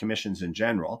portraits, but commissions in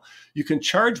general. You can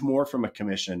charge more from a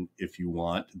commission if you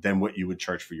want than what you would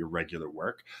charge for your regular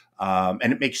work.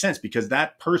 And it makes sense because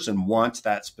that person wants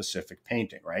that specific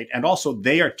painting, right? And also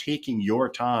they are taking your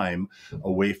time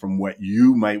away from what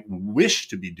you might wish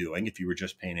to be doing if you were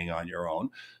just painting on your own.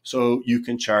 So you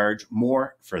can charge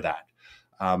more for that.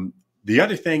 The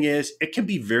other thing is it can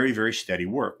be very, very steady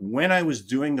work. When I was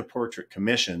doing the portrait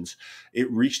commissions, it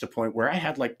reached a point where I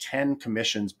had like 10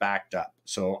 commissions backed up.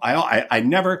 So I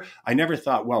never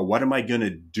thought, well, what am I going to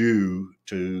do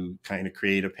to kind of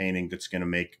create a painting that's going to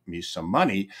make me some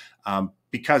money?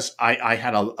 Because I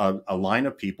had a line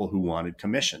of people who wanted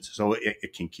commissions. So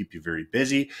it can keep you very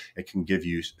busy. It can give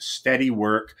you steady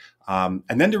work. And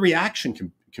then the reaction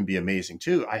can be amazing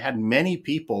too. I had many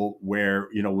people where,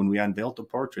 when we unveiled the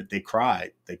portrait, they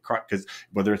cried because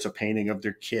whether it's a painting of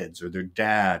their kids or their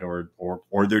dad or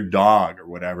their dog or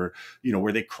whatever,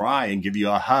 where they cry and give you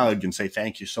a hug and say,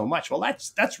 thank you so much. Well,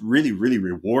 that's really, really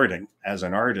rewarding as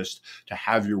an artist to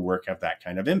have your work have that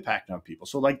kind of impact on people.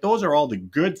 So like, those are all the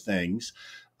good things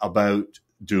about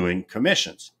doing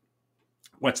commissions.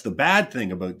 What's the bad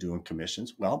thing about doing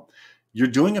commissions? Well, you're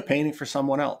doing a painting for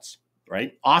someone else.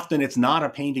 Right? Often it's not a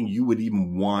painting you would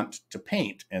even want to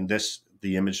paint. And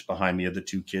the image behind me of the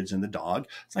 2 kids and the dog,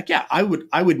 it's like, yeah, I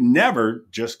would never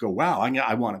just go, wow,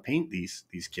 I want to paint these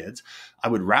kids. I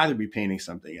would rather be painting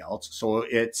something else. So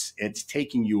it's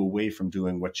taking you away from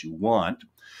doing what you want.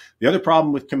 The other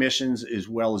problem with commissions as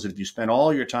well is if you spend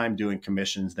all your time doing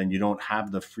commissions, then you don't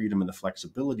have the freedom and the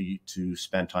flexibility to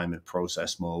spend time in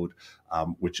process mode,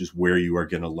 which is where you are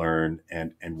going to learn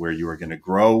and where you are going to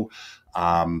grow.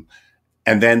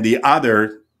 And then the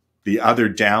other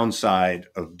downside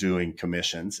of doing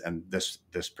commissions, and this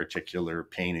particular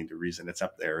painting, the reason it's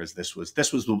up there is this was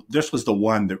the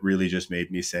one that really just made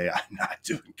me say, I'm not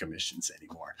doing commissions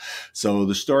anymore. So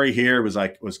the story here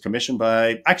was commissioned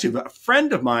by, actually a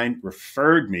friend of mine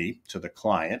referred me to the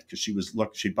client because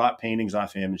she bought paintings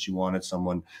off him and she wanted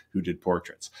someone who did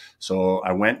portraits. So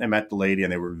I went and I met the lady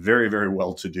and they were very, very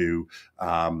well to do.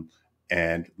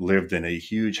 And lived in a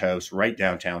huge house right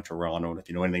downtown Toronto. And if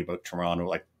you know anything about Toronto,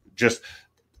 like just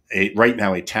right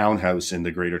now, a townhouse in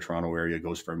the Greater Toronto area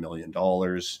goes for $1 million.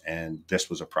 And this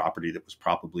was a property that was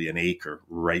probably an acre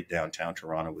right downtown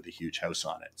Toronto with a huge house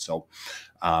on it. So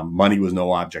money was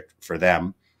no object for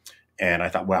them. And I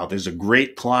thought, wow, this is a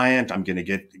great client. I'm going to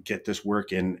get this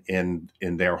work in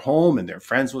their home and their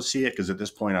friends will see it. Because at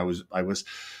this point I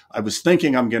was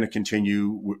thinking I'm going to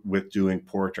continue with doing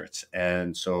portraits.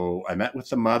 And so I met with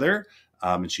the mother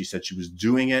and she said she was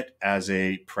doing it as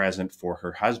a present for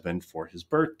her husband for his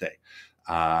birthday.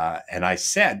 And I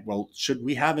said, well, should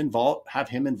we have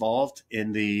him involved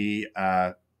in the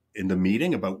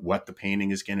meeting about what the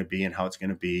painting is going to be and how it's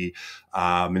going to be.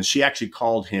 And she actually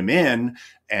called him in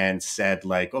and said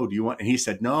like, oh, do you want, and he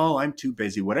said, no, I'm too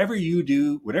busy. Whatever you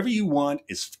do, whatever you want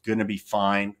is going to be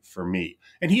fine for me.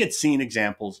 And he had seen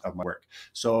examples of my work.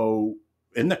 So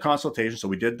in the consultation, so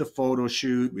we did the photo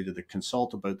shoot, we did the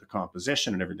consult about the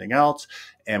composition and everything else.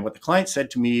 And what the client said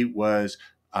to me was,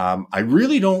 I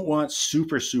really don't want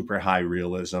super, super high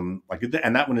realism,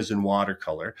 and that one is in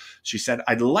watercolor. She said,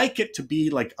 I'd like it to be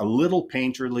like a little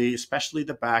painterly, especially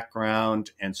the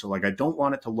background. And so like, I don't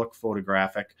want it to look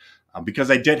photographic.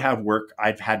 Because I did have work,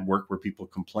 I've had work where people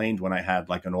complained when I had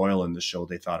like an oil in the show,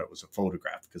 they thought it was a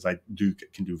photograph because I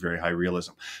can do very high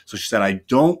realism. So she said, I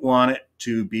don't want it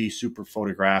to be super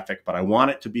photographic, but I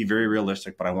want it to be very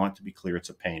realistic, but I want it to be clear it's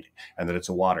a painting and that it's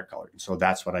a watercolor. And so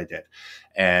that's what I did.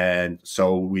 And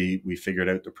so we figured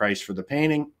out the price for the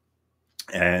painting.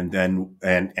 and then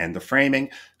and the framing.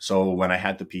 So when I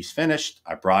had the piece finished,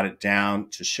 I brought it down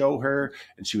to show her,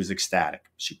 and she was ecstatic.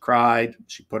 She cried.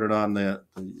 She put it on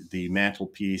the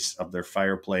mantelpiece of their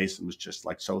fireplace and was just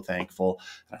like so thankful.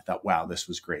 And I thought, wow, this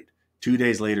was great. 2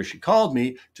 days later, she called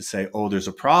me to say, oh, there's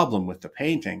a problem with the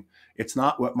painting. It's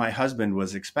not what my husband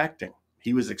was expecting.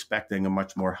 He was expecting a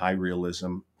much more high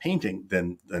realism painting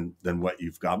than what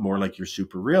you've got, more like your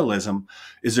super realism.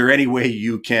 Is there any way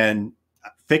you can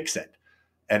fix it?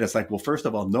 And it's like, well, first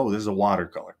of all, no, this is a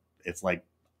watercolor. It's like,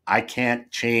 I can't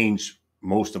change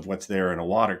most of what's there in a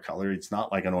watercolor. It's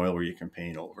not like an oil where you can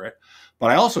paint over it. But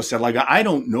I also said, like, I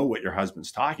don't know what your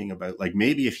husband's talking about. Like,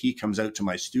 maybe if he comes out to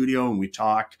my studio and we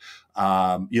talk,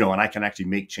 and I can actually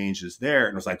make changes there.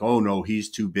 And it was like, oh no,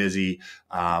 he's too busy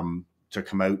to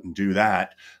come out and do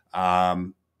that.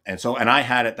 And I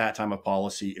had at that time a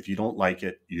policy: if you don't like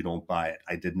it, you don't buy it.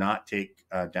 I did not take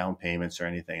down payments or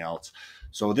anything else.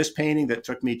 So this painting that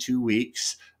took me 2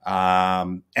 weeks,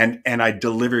 and I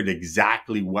delivered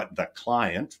exactly what the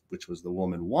client, which was the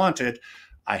woman, wanted.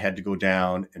 I had to go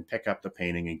down and pick up the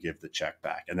painting and give the check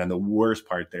back. And then the worst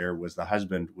part there was the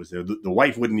husband was there. The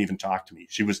wife wouldn't even talk to me.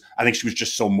 I think she was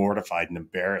just so mortified and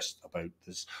embarrassed about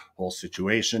this whole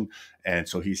situation. And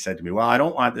so he said to me, well, I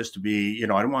don't want this to be,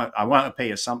 I want to pay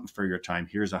you something for your time.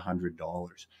 Here's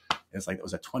 $100. It's like, it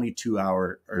was a 2-week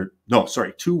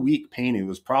painting. It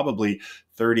was probably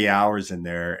 30 hours in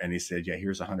there. And he said, yeah,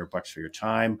 here's $100 for your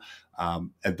time.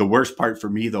 And the worst part for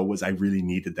me, though, was I really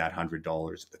needed that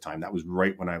 $100 at the time. That was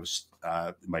right when I was,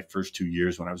 my first 2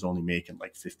 years, when I was only making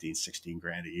like 15, 16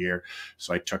 grand a year.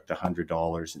 So I took the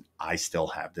 $100, and I still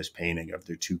have this painting of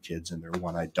their 2 kids and their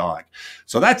one-eyed dog.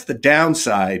 So that's the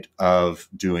downside of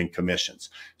doing commissions.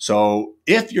 So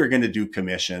if you're going to do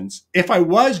commissions, if I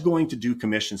was going to do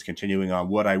commissions continuing on,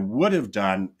 what I would have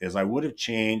done is I would have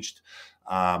changed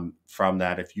from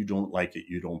that, if you don't like it,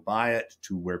 you don't buy it,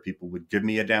 to where people would give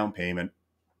me a down payment,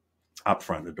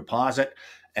 upfront, a deposit,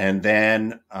 and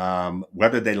then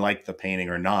whether they liked the painting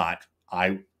or not,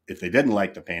 if they didn't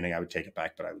like the painting, I would take it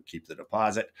back, but I would keep the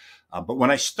deposit. But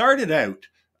when I started out,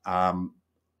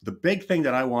 the big thing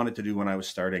that I wanted to do when I was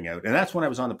starting out, and that's when I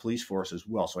was on the police force as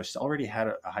well, so I already had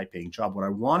a high-paying job. What I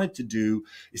wanted to do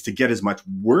is to get as much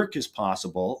work as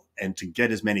possible and to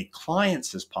get as many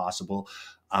clients as possible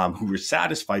who were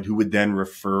satisfied, who would then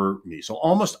refer me. So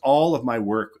almost all of my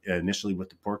work initially with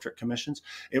the portrait commissions,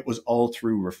 it was all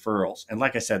through referrals. And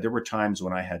like I said, there were times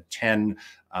when I had 10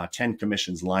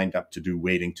 commissions lined up to do,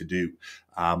 waiting to do.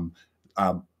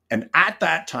 And at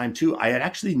that time too, I had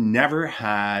actually never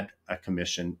had a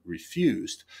commission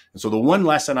refused. And so the one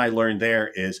lesson I learned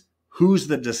there is, who's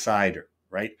the decider,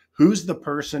 right? Who's the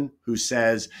person who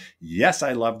says, yes,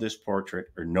 I love this portrait,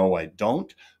 or no, I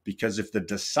don't? Because if the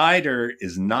decider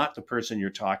is not the person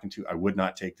you're talking to, I would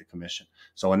not take the commission.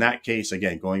 So in that case,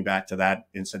 again, going back to that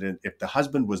incident, if the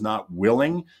husband was not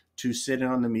willing to sit in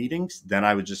on the meetings, then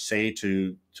I would just say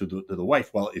to the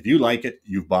wife, well, if you like it,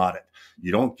 you've bought it.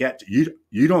 You don't get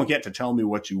to tell me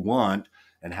what you want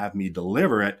and have me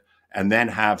deliver it, and then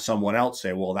have someone else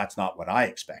say, well, that's not what I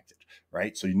expected,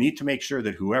 right? So you need to make sure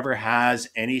that whoever has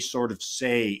any sort of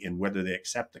say in whether they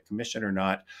accept the commission or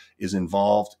not is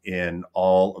involved in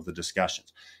all of the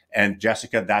discussions. And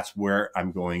Jessica, that's where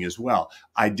I'm going as well.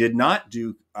 I did not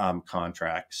do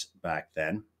contracts back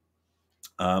then.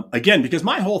 Again, because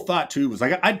my whole thought too was,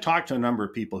 like, I'd talked to a number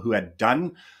of people who had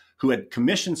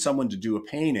commissioned someone to do a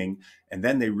painting, and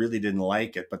then they really didn't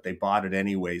like it, but they bought it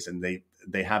anyways, and they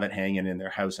have it hanging in their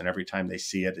house, and every time they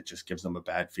see it, it just gives them a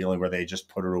bad feeling, where they just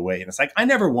put it away. And it's like, I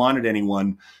never wanted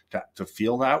anyone to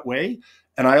feel that way.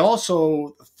 And I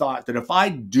also thought that if I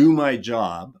do my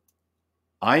job,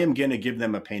 I am going to give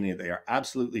them a painting that they are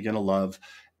absolutely going to love,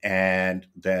 and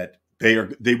that they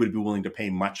would be willing to pay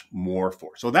much more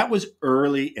for. So that was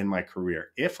early in my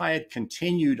career. If I had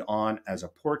continued on as a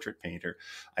portrait painter,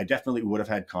 I definitely would have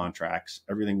had contracts.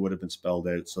 Everything would have been spelled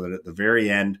out, so that at the very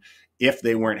end, if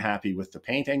they weren't happy with the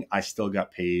painting, I still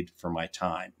got paid for my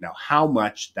time. Now, how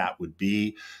much that would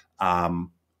be,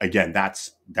 again,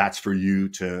 that's for you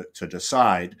to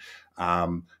decide.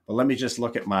 But let me just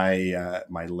look at my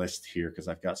my list here, because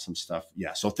I've got some stuff.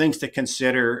 Yeah, so things to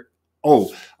consider.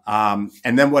 And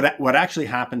then what actually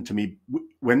happened to me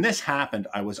when this happened,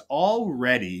 I was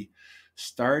already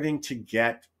starting to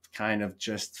get kind of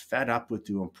just fed up with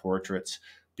doing portraits,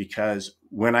 because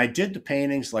when I did the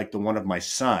paintings, like the one of my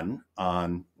son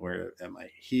on, where am I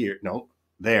here? No,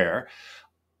 there.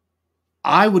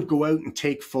 I would go out and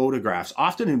take photographs,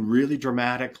 often in really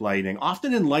dramatic lighting,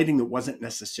 often in lighting that wasn't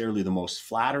necessarily the most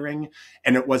flattering,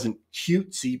 and it wasn't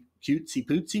cutesy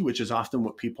pootsy, which is often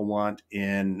what people want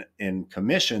in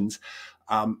commissions.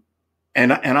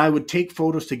 and I would take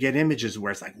photos to get images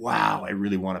where it's like, wow, I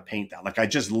really want to paint that. Like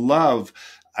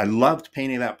I loved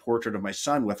painting that portrait of my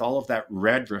son with all of that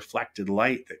red reflected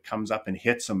light that comes up and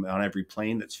hits him on every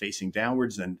plane that's facing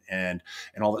downwards and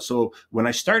all that. So when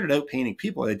I started out painting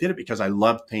people, I did it because I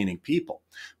loved painting people.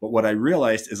 But what I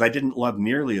realized is I didn't love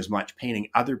nearly as much painting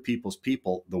other people's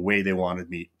people the way they wanted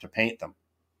me to paint them.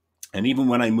 And even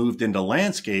when I moved into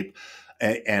landscape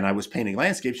and I was painting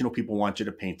landscapes, people want you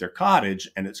to paint their cottage.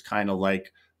 And it's kind of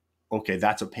like, okay,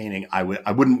 that's a painting. I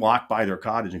wouldn't walk by their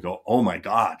cottage and go, oh my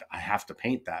God, I have to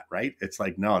paint that, right? It's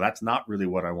like, no, that's not really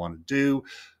what I want to do,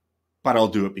 but I'll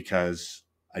do it because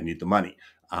I need the money.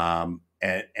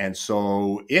 And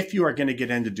so if you are going to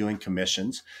get into doing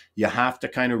commissions, you have to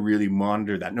kind of really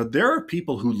monitor that. Now, there are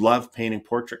people who love painting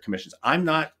portrait commissions. I'm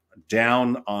not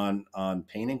down on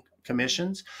painting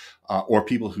commissions or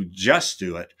people who just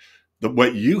do it.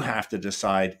 What you have to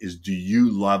decide is, do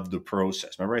you love the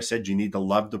process? Remember I said you need to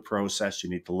love the process, you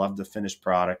need to love the finished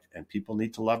product, and people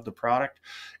need to love the product.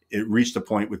 It reached a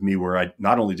point with me where I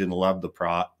not only didn't love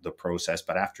the process,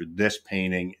 but after this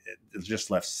painting, it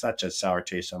just left such a sour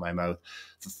taste in my mouth.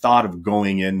 The thought of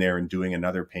going in there and doing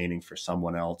another painting for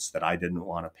someone else that I didn't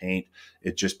want to paint,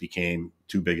 it just became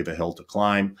too big of a hill to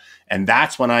climb. And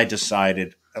that's when I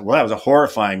decided, well, that was a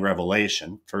horrifying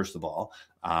revelation, first of all,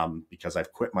 because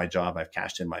I've quit my job, I've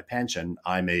cashed in my pension.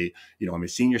 I'm a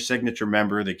senior signature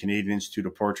member of the Canadian Institute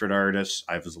of Portrait Artists.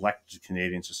 I was elected to the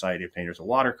Canadian Society of Painters of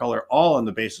Watercolor, all on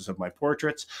the basis of my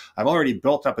portraits. I've already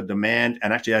built up a demand,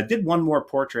 and actually I did one more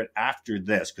portrait after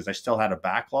this because I still had a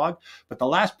backlog. But the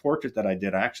last portrait that I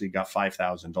did, I actually got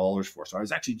 $5,000 for. So I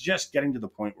was actually just getting to the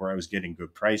point where I was getting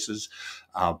good prices,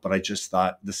 but I just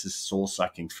thought, this is soul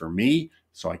sucking for me,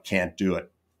 so I can't do it.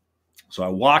 So I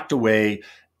walked away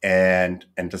and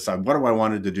decided what do I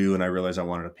wanted to do, and I realized I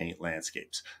wanted to paint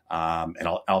landscapes. And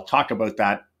I'll talk about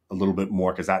that a little bit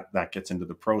more because that gets into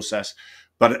the process.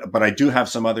 But I do have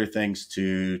some other things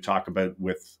to talk about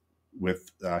with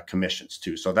commissions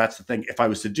too. So that's the thing. If I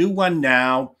was to do one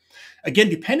now, again,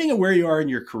 depending on where you are in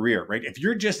your career, right? If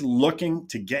you're just looking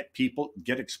to get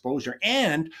exposure,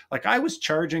 and like I was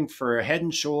charging for a Head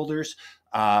and Shoulders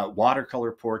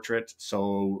watercolor portrait.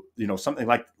 So, something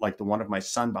like the one of my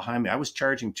son behind me, I was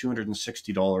charging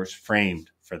 $260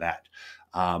 framed for that.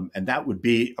 And that would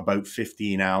be about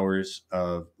 15 hours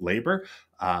of labor.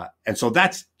 And so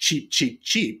that's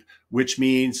cheap, which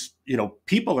means,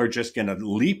 people are just going to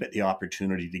leap at the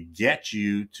opportunity to get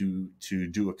you to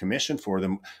do a commission for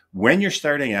them. When you're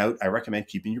starting out, I recommend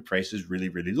keeping your prices really,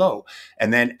 really low.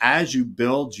 And then as you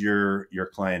build your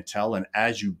clientele and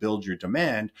as you build your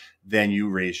demand, then you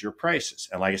raise your prices.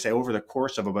 And like I say, over the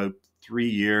course of about 3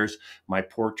 years, my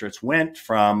portraits went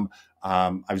from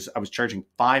I was charging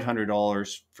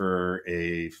 $500 for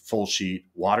a full sheet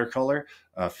watercolor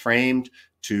framed,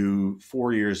 to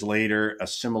 4 years later, a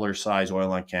similar size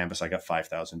oil on canvas I got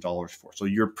 $5,000 for. So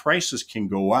your prices can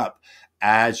go up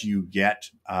as you get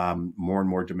more and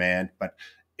more demand, but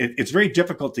it's very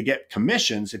difficult to get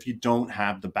commissions if you don't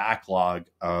have the backlog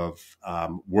of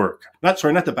work. Not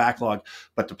the backlog,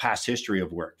 but the past history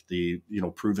of work, the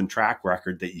proven track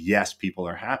record that yes, people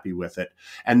are happy with it.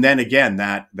 And then again,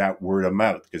 that word of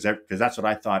mouth, because that's what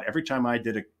I thought. Every time I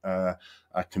did a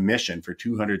commission for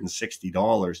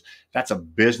 $260, that's a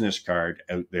business card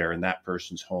out there in that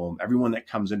person's home. Everyone that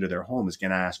comes into their home is going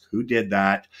to ask who did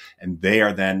that, and they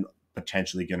are then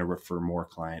potentially going to refer more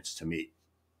clients to me.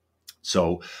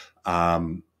 So,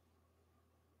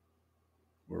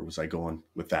 where was I going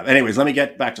with that? Anyways, let me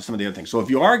get back to some of the other things. So if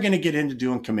you are going to get into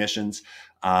doing commissions,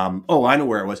 I know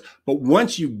where it was. But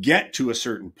once you get to a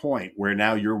certain point where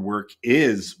now your work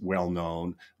is well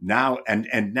known, now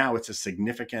it's a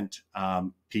significant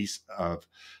piece of,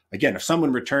 again, if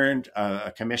someone returned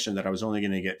a commission that I was only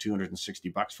going to get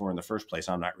 $260 for in the first place,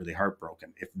 I'm not really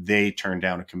heartbroken. If they turn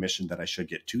down a commission that I should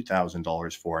get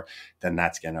 $2,000 for, then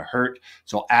that's going to hurt.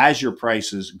 So as your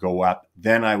prices go up,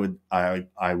 then I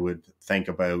would think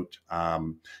about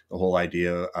the whole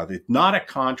idea of it, not a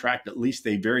contract, at least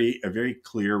a very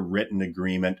clear written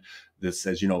agreement that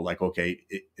says, okay,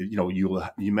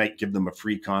 you might give them a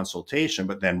free consultation,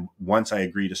 but then once I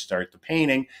agree to start the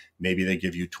painting, maybe they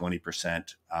give you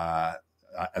 20%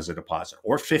 as a deposit,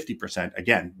 or 50%,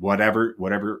 again,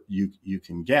 whatever you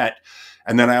can get.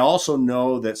 And then I also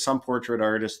know that some portrait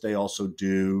artists, they also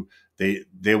do,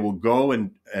 they will go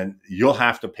and you'll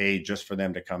have to pay just for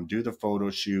them to come do the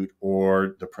photo shoot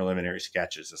or the preliminary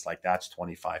sketches. It's like, that's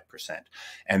 25%.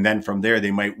 And then from there, they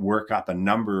might work up a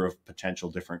number of potential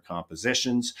different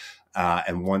compositions.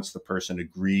 And once the person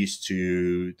agrees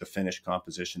to the finished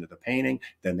composition of the painting,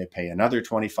 then they pay another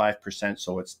 25%.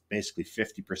 So it's basically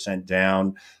 50%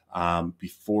 down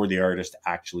before the artist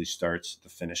actually starts the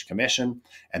finished commission.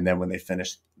 And then when they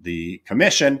finish the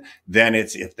commission, then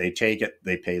it's, if they take it,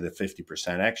 they pay the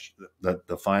 50% extra,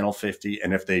 the final 50.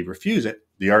 And if they refuse it,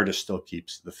 the artist still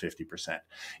keeps the 50%.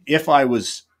 If I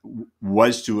was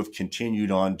to have continued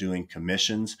on doing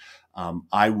commissions,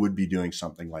 I would be doing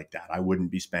something like that. I wouldn't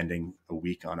be spending a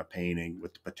week on a painting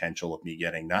with the potential of me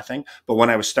getting nothing. But when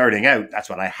I was starting out, that's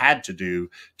what I had to do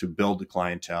to build the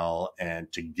clientele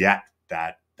and to get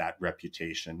that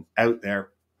reputation out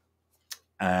there.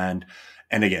 And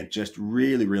again, just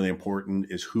really, really important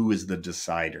is, who is the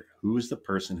decider? Who is the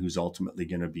person who's ultimately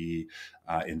going to be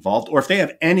involved, or if they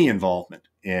have any involvement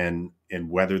in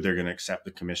whether they're going to accept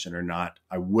the commission or not.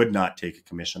 I would not take a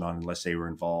commission on unless they were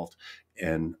involved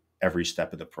in every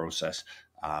step of the process,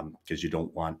 because you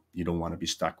don't want to be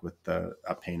stuck with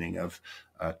a painting of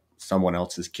someone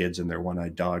else's kids and their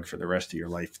one-eyed dog for the rest of your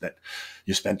life that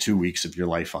you spent 2 weeks of your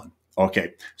life on.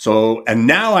 Okay. So, and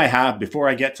now I have, before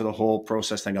I get to the whole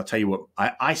process thing, I'll tell you what,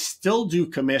 I still do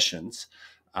commissions.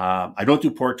 I don't do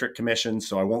portrait commissions,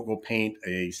 so I won't go paint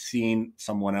a scene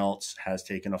someone else has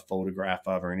taken a photograph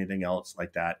of or anything else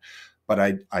like that.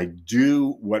 But I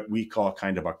do what we call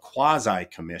kind of a quasi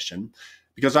commission,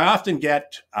 because I often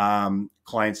get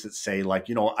clients that say, like,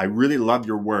 I really love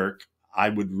your work. I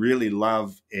would really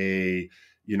love a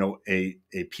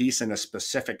piece in a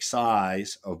specific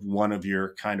size of one of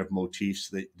your kind of motifs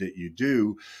that you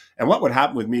do. And what would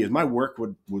happen with me is my work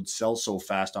would sell so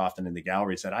fast often in the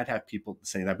galleries that I'd have people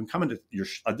saying, I've been coming to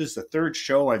this is the third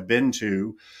show I've been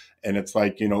to. And it's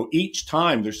like, each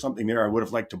time there's something there I would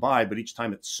have liked to buy, but each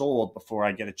time it's sold before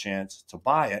I get a chance to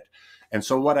buy it. And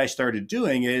so what I started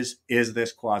doing is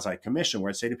this quasi commission, where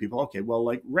I say to people, okay, well,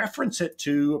 like, reference it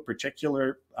to a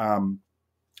particular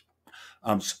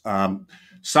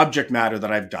subject matter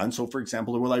that I've done. So for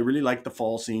example, well, I really like the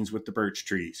fall scenes with the birch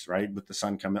trees, right? With the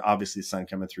sun coming, obviously the sun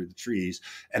coming through the trees.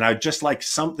 And I just like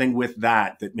something with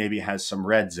that maybe has some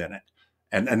reds in it.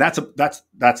 And that's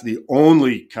the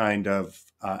only kind of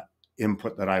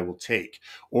input that I will take.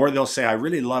 Or they'll say, I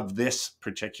really love this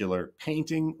particular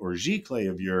painting or giclée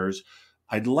of yours.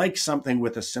 I'd like something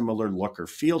with a similar look or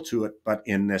feel to it, but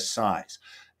in this size.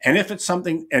 And if it's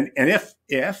something, and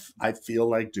if I feel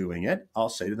like doing it, I'll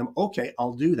say to them, okay,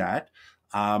 I'll do that.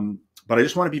 But I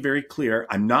just want to be very clear.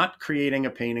 I'm not creating a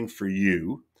painting for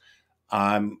you.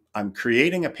 I'm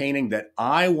creating a painting that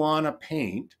I want to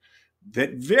paint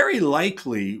that very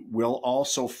likely will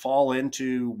also fall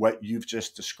into what you've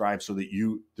just described, so that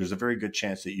there's a very good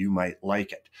chance that you might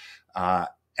like it.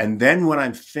 And then when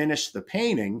I'm finished the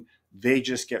painting, they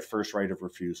just get first right of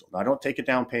refusal. Now, I don't take a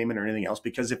down payment or anything else,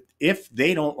 because if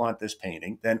they don't want this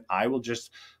painting, then I will just,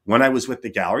 when I was with the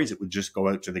galleries, it would just go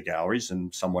out to the galleries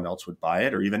and someone else would buy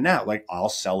it. Or even now, like, I'll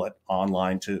sell it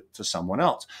online to someone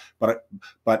else. But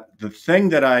the thing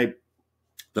that I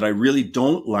really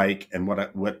don't like, and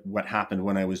what happened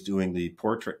when I was doing the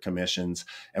portrait commissions,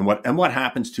 and what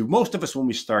happens to most of us when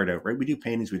we start out, right? We do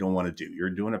paintings we don't want to do. You're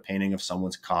doing a painting of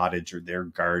someone's cottage or their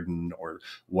garden or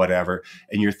whatever,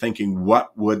 and you're thinking,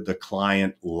 what would the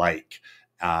client like?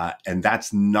 And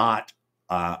that's not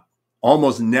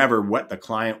almost never what the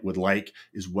client would like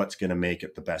is what's going to make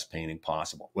it the best painting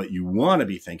possible. What you want to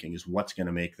be thinking is what's going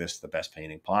to make this the best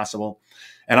painting possible.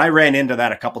 And I ran into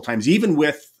that a couple times, even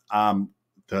with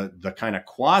the kind of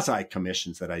quasi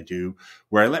commissions that I do,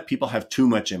 where I let people have too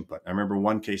much input. I remember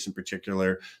one case in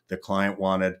particular, the client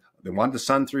wanted the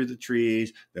sun through the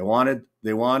trees. They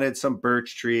wanted some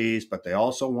birch trees, but they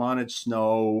also wanted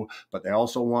snow, but they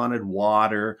also wanted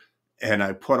water. And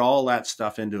I put all that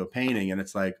stuff into a painting, and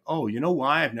it's like, oh, you know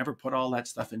why I've never put all that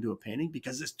stuff into a painting?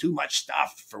 Because it's too much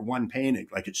stuff for one painting.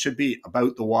 Like, it should be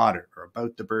about the water or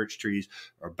about the birch trees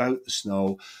or about the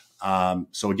snow.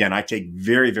 So again, I take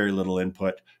very, very little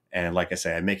input. And like I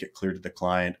say, I make it clear to the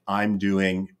client, I'm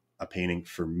doing a painting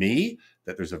for me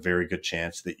that there's a very good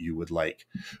chance that you would like.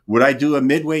 Would I do a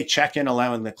midway check-in,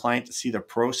 allowing the client to see the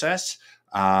process?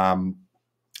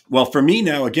 Well, for me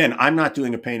now, again, I'm not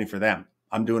doing a painting for them.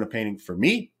 I'm doing a painting for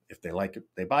me. If they like it,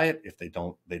 they buy it. If they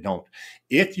don't, they don't.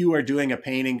 If you are doing a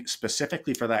painting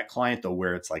specifically for that client, though,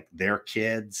 where it's like their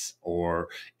kids, or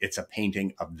it's a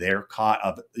painting of their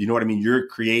you know what I mean? You're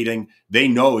creating, they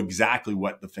know exactly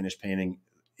what the finished painting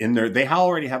they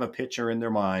already have a picture in their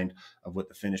mind of what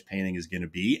the finished painting is going to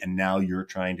be. And now you're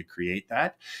trying to create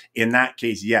that. In that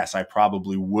case, yes, I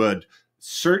probably would.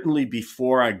 Certainly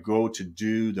before I go to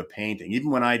do the painting,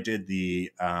 even when I did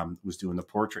was doing the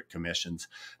portrait commissions.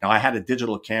 Now, I had a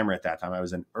digital camera at that time. I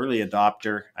was an early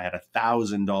adopter. I had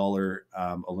 $1,000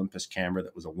 Olympus camera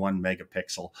that was a 1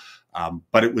 megapixel,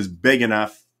 but it was big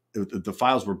enough the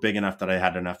files were big enough that I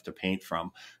had enough to paint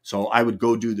from. So I would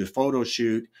go do the photo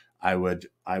shoot. I would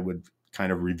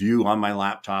kind of review on my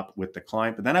laptop with the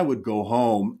client, but then I would go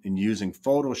home and using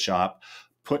Photoshop,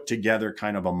 put together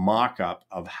kind of a mock-up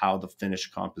of how the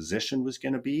finished composition was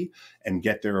going to be and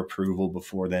get their approval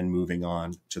before then moving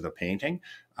on to the painting.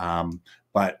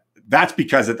 But that's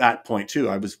because at that point too,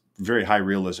 I was a very high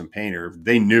realism painter.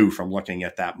 They knew from looking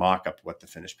at that mock-up what the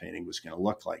finished painting was going to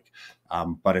look like.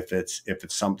 But if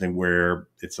it's something where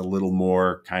it's a little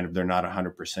more kind of, they're not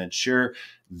 100% sure,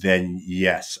 then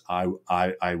yes,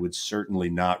 I would certainly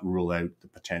not rule out the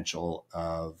potential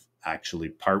of actually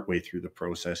partway through the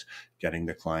process getting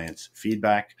the client's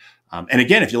feedback. And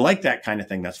again, if you like that kind of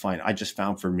thing, that's fine. I just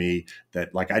found for me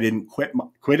that like I didn't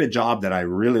quit a job that I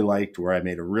really liked, where I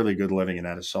made a really good living and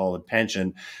had a solid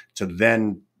pension, to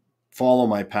then follow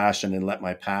my passion and let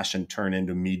my passion turn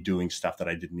into me doing stuff that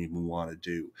I didn't even want to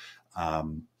do.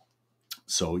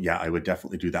 So yeah, I would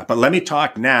definitely do that. But let me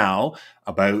talk now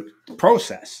about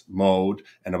process mode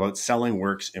and about selling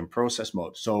works in process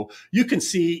mode. So you can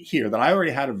see here that I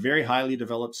already had a very highly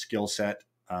developed skill set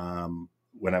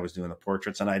when I was doing the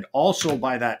portraits. And I'd also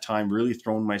by that time really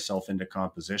thrown myself into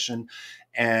composition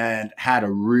and had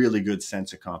a really good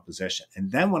sense of composition.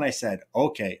 And then when I said,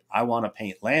 okay, I want to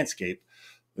paint landscape,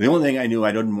 the only thing I knew,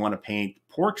 I didn't want to paint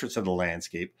portraits of the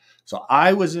landscape. So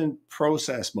I was in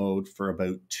process mode for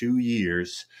about 2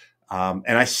 years.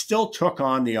 And I still took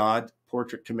on the odd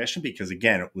portrait commission because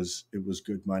again, it was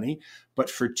good money. But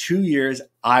for 2 years,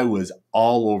 I was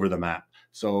all over the map.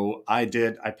 So I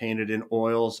painted in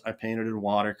oils, I painted in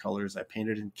watercolors, I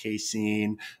painted in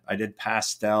casein, I did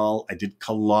pastel, I did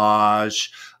collage,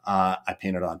 I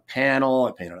painted on panel,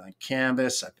 I painted on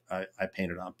canvas, I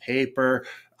painted on paper.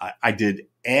 I did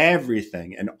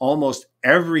everything and almost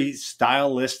every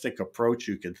stylistic approach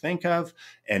you could think of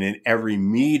and in every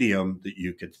medium that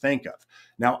you could think of.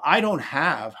 Now, I don't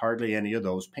have hardly any of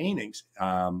those paintings.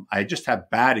 I just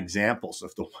have bad examples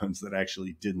of the ones that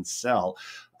actually didn't sell.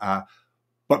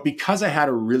 But because I had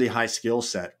a really high skill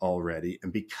set already,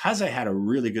 and because I had a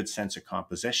really good sense of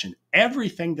composition,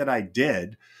 everything that I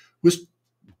did was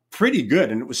pretty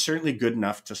good. And it was certainly good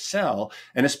enough to sell.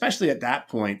 And especially at that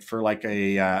point for like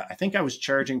I think I was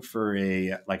charging for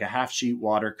a half sheet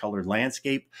watercolor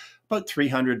landscape, about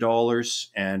 $300.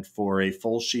 And for a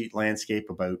full sheet landscape,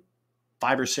 about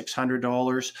 $500 or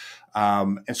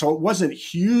 $600. And so it wasn't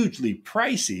hugely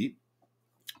pricey,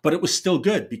 but it was still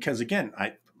good because again,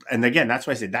 that's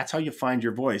why I say that's how you find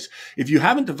your voice. If you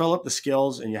haven't developed the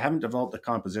skills and you haven't developed the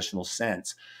compositional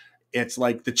sense, it's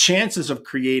like the chances of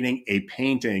creating a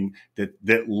painting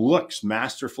that looks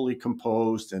masterfully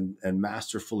composed and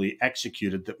masterfully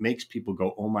executed that makes people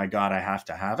go, oh my God, I have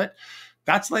to have it.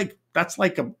 That's like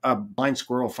a blind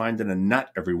squirrel finding a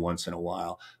nut every once in a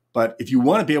while. But if you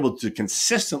want to be able to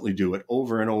consistently do it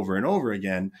over and over and over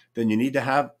again, then you need to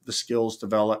have the skills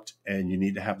developed and you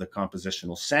need to have the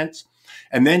compositional sense.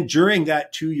 And then during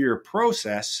that 2-year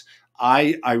process,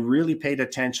 I really paid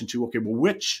attention to, okay, well,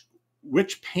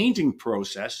 which painting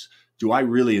process do I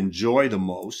really enjoy the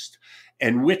most?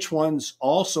 And which ones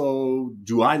also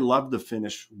do I love the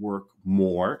finished work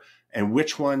more? And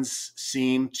which ones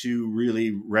seem to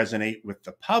really resonate with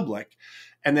the public?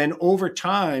 And then over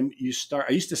time,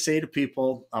 I used to say to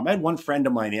people, I had one friend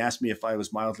of mine, he asked me if I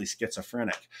was mildly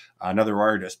schizophrenic, another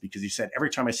artist, because he said, every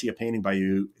time I see a painting by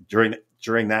you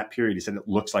during that period, he said, it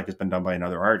looks like it's been done by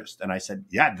another artist. And I said,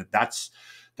 yeah,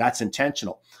 that's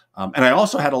intentional. And I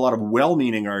also had a lot of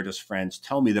well-meaning artist friends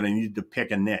tell me that I needed to pick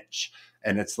a niche.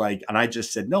 And it's like, and I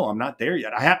just said, no, I'm not there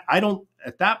yet.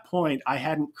 At that point, I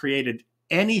hadn't created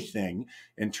anything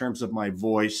in terms of my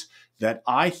voice that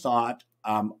I thought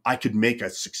I could make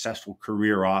a successful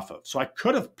career off of. So I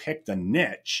could have picked a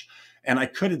niche and I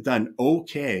could have done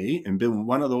okay and been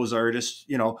one of those artists,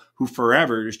 who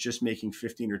forever is just making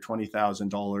 $15,000 or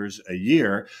 $20,000 a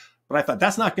year. But I thought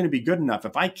that's not going to be good enough.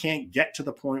 If I can't get to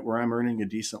the point where I'm earning a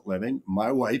decent living,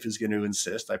 my wife is going to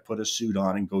insist I put a suit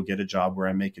on and go get a job where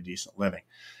I make a decent living.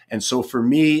 And so for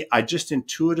me, I just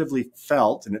intuitively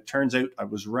felt, and it turns out I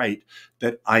was right,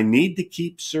 that I need to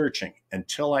keep searching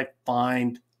until I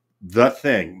find the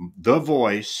thing, the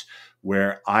voice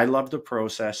where I love the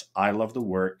process, I love the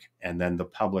work, and then the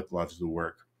public loves the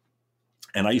work.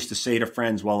 And I used to say to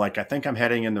friends, well, like, I think I'm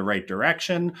heading in the right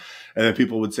direction. And then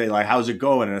people would say, like, how's it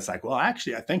going? And it's like, well,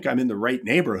 actually, I think I'm in the right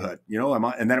neighborhood.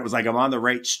 And then it was like, I'm on the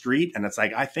right street. And it's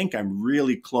like, I think I'm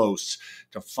really close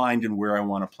to finding where I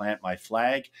want to plant my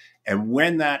flag. And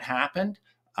when that happened,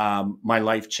 my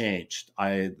life changed.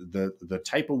 The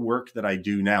type of work that I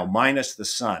do now, minus the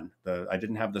sun, I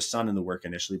didn't have the sun in the work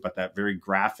initially, but that very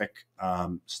graphic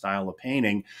style of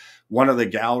painting, one of the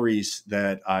galleries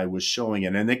that I was showing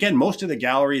in, and again, most of the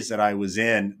galleries that I was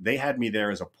in, they had me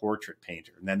there as a portrait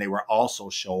painter. And then they were also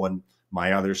showing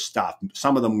my other stuff.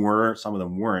 Some of them were, some of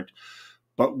them weren't.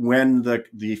 But when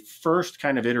the first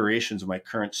kind of iterations of my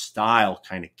current style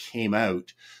kind of came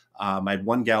out, I had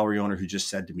one gallery owner who just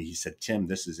said to me, he said, "Tim,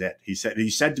 this is it." He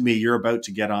said to me, "You're about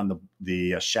to get on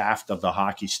the shaft of the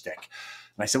hockey stick."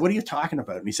 And I said, "What are you talking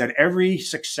about?" And he said, "Every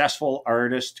successful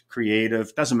artist,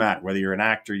 creative, doesn't matter whether you're an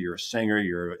actor, you're a singer,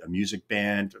 you're a music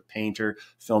band, a painter,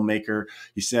 filmmaker."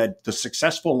 He said, "The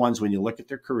successful ones, when you look at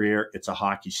their career, it's a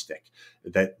hockey stick.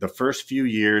 That the first few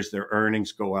years, their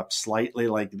earnings go up slightly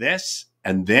like this.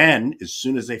 And then as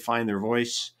soon as they find their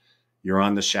voice, you're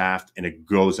on the shaft and it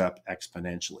goes up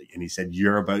exponentially." And he said,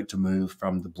 "You're about to move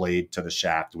from the blade to the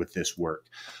shaft with this work."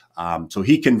 So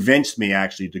he convinced me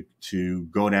actually to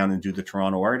go down and do the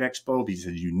Toronto Art Expo. He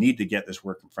said, "You need to get this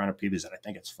work in front of people." He said, "I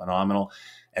think it's phenomenal."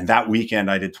 And that weekend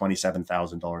I did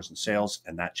 $27,000 in sales,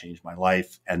 and that changed my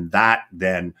life. And that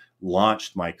then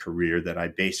launched my career, that I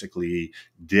basically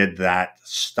did that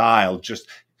style, just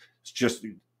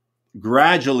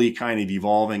gradually kind of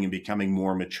evolving and becoming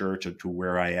more mature to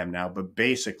where I am now. But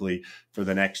basically for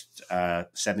the next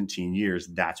 17 years,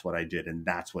 that's what I did. And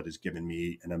that's what has given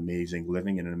me an amazing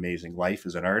living and an amazing life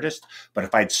as an artist. But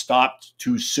if I'd stopped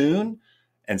too soon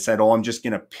and said, "Oh, I'm just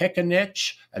going to pick a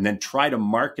niche and then try to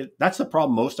market," that's the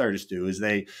problem most artists do, is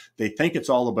they think it's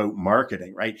all about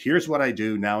marketing, right? Here's what I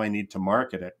do. Now I need to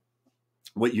market it.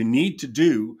 What you need to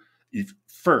do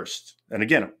first, and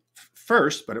again,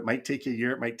 first, but it might take you a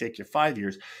year, it might take you 5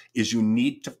 years, is you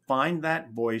need to find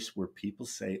that voice where people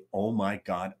say, "Oh my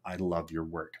God, I love your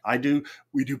work."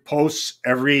 We do posts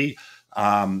every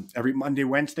Monday,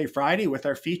 Wednesday, Friday with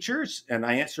our features, and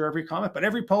I answer every comment. But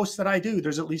every post that I do,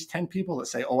 there's at least 10 people that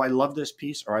say, "Oh, I love this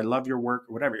piece," or "I love your work,"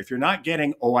 or whatever. If you're not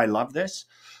getting, "Oh, I love this,"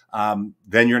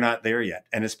 then you're not there yet.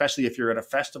 And especially if you're at a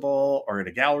festival or at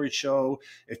a gallery show,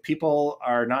 if people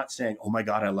are not saying, "Oh my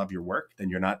God, I love your work," then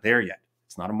you're not there yet.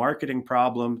 It's not a marketing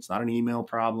problem. It's not an email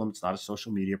problem. It's not a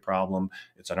social media problem.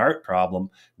 It's an art problem.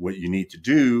 What you need to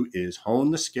do is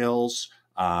hone the skills,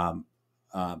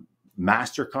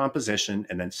 master composition,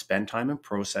 and then spend time in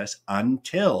process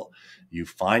until you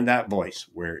find that voice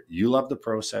where you love the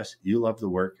process, you love the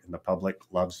work, and the public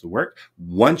loves the work.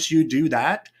 Once you do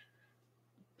that,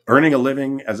 earning a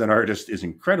living as an artist is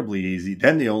incredibly easy.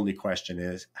 Then the only question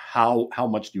is, how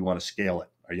much do you want to scale it?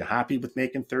 Are you happy with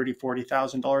making $30,000,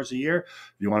 $40,000 a year?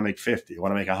 Do you want to make 50? You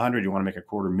want to make 100? You want to make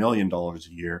 $250,000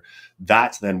 a year?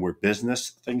 That's then where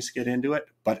business things get into it.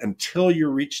 But until you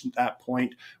reach that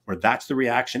point where that's the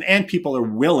reaction and people are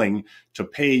willing to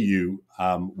pay you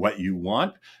what you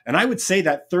want. And I would say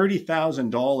that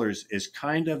 $30,000 is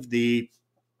kind of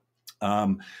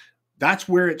that's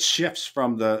where it shifts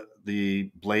from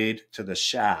the blade to the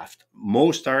shaft.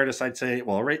 Most artists, I'd say,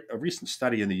 well, a recent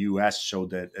study in the US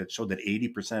showed that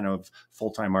 80% of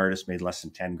full-time artists made less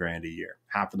than 10 grand a year.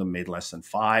 Half of them made less than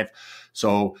 5.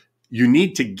 So you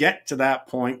need to get to that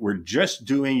point where just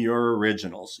doing your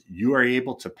originals, you are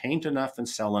able to paint enough and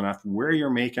sell enough where you're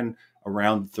making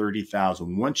around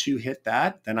 30,000. Once you hit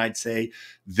that, then I'd say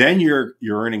then your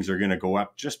earnings are going to go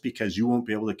up, just because you won't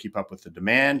be able to keep up with the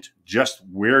demand, just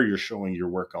where you're showing your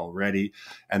work already.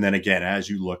 And then again, as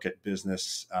you look at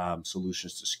business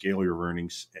solutions to scale your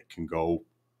earnings, it can go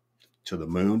to the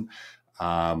moon.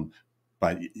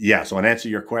 But yeah, so in answer to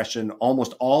your question,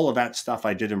 almost all of that stuff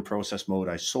I did in process mode,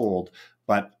 I sold.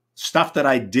 But stuff that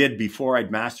I did before I'd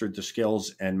mastered the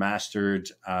skills and mastered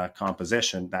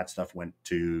composition, that stuff went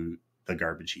to the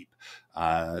garbage heap.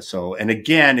 And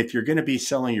again, if you're going to be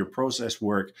selling your process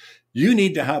work, you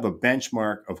need to have a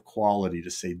benchmark of quality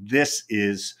to say,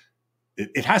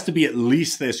 it has to be at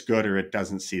least this good or it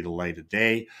doesn't see the light of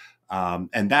day.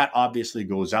 And that obviously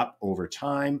goes up over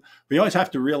time. But you always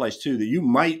have to realize too, that you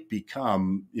might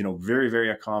become, very, very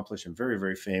accomplished and very,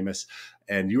 very famous.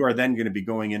 And you are then going to be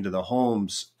going into the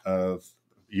homes of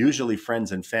usually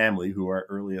friends and family who are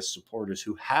earliest supporters,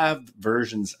 who have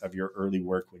versions of your early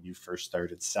work when you first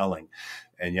started selling.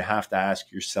 And you have to ask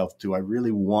yourself, do I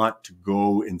really want to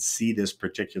go and see this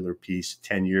particular piece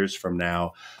 10 years from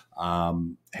now,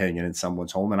 hanging in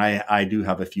someone's home? And I do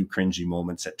have a few cringy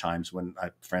moments at times when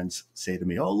friends say to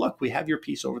me, "Oh, look, we have your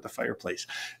piece over the fireplace."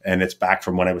 And it's back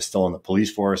from when I was still in the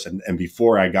police force and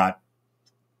before I got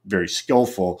very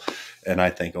skillful. And I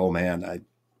think, oh man,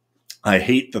 I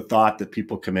hate the thought that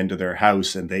people come into their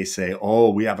house and they say, oh,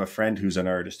 we have a friend who's an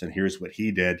artist and here's what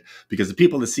he did. Because the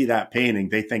people that see that painting,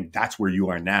 they think that's where you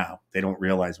are now. They don't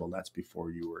realize, well, that's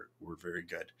before you were very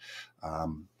good.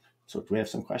 So do we have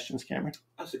some questions, Cameron?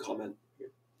 That's a comment.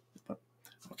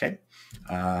 Okay.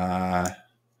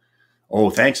 Oh,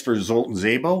 thanks for Zoltan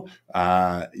Szabo.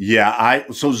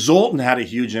 So Zoltan had a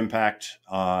huge impact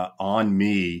on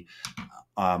me.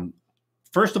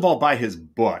 First of all, by his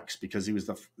books, because he was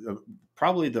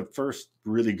probably the first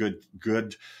really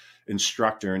good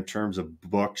instructor in terms of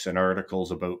books and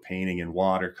articles about painting in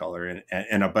watercolor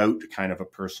and about kind of a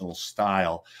personal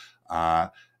style.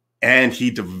 And he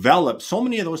developed so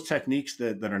many of those techniques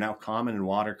that are now common in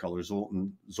watercolor.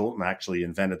 Zoltan actually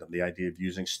invented them. The idea of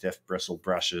using stiff bristle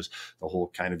brushes, the whole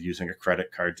kind of using a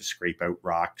credit card to scrape out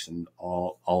rocks and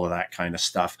all of that kind of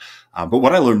stuff. But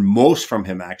what I learned most from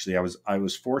him, actually, I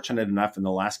was fortunate enough in the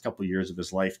last couple of years of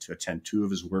his life to attend 2 of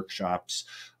his workshops,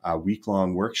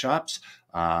 week-long workshops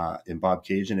in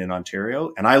Bobcaygeon in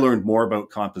Ontario. And I learned more about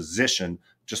composition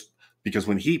just because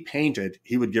when he painted,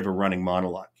 he would give a running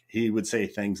monologue. He would say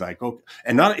things like, "Okay,"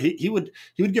 and he would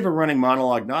give a running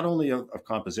monologue not only of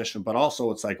composition, but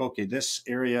also it's like, okay, this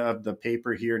area of the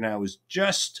paper here now is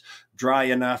just dry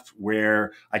enough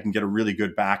where I can get a really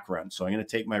good background. So I'm going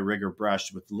to take my rigger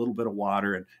brush with a little bit of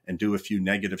water and do a few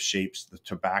negative shapes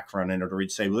to background in it. Or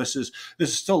he'd say, well, this is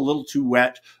still a little too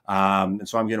wet. And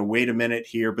so I'm going to wait a minute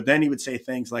here. But then he would say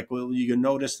things like, well, you can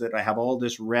notice that I have all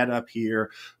this red up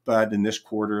here, but in this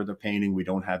quarter of the painting, we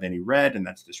don't have any red, and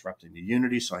that's disrupting the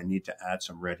unity. So I need to add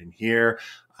some red in here.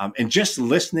 And just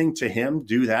listening to him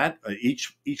do that,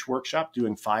 each workshop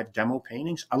doing 5 demo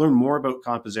paintings, I learned more about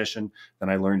composition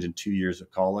than I learned in 2 years of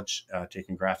college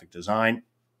taking graphic design.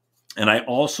 And I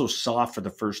also saw for the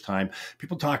first time,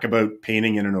 people talk about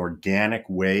painting in an organic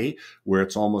way, where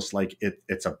it's almost like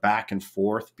it's a back and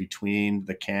forth between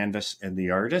the canvas and the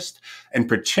artist. And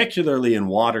particularly in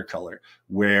watercolor,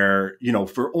 where, you know,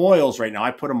 for oils right now,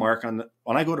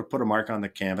 when I go to put a mark on the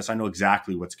canvas, I know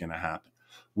exactly what's going to happen.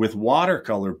 With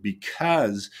watercolor,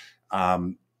 because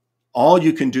all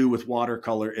you can do with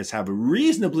watercolor is have a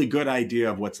reasonably good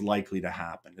idea of what's likely to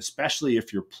happen, especially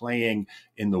if you're playing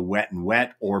in the wet and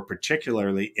wet, or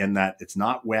particularly in that it's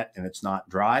not wet and it's not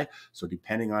dry. So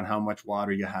depending on how much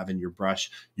water you have in your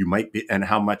brush, you might be, and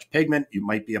how much pigment, you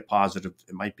might be a positive,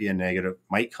 it might be a negative,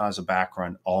 might cause a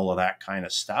background, all of that kind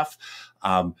of stuff.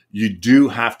 You do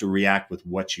have to react with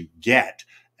what you get.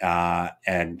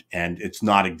 And it's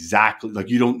not exactly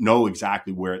like, you don't know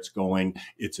exactly where it's going.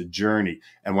 It's a journey.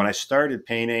 And when I started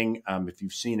painting, if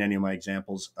you've seen any of my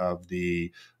examples of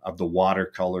the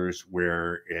watercolors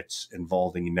where it's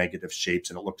involving negative shapes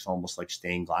and it looks almost like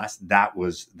stained glass, that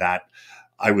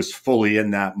I was fully in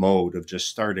that mode of just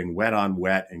starting wet on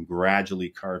wet and gradually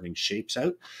carving shapes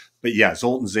out. But yeah,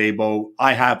 Zoltan Szabo,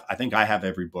 I think I have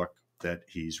every book that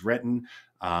he's written.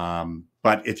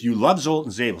 But if you love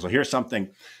Zoltan Szabo, so here's something,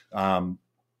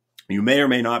 you may or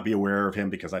may not be aware of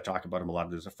him because I talk about him a lot.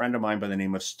 There's a friend of mine by the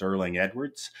name of Sterling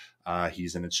Edwards.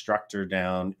 He's an instructor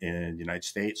down in the United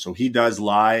States. So he does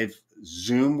live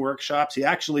Zoom workshops. He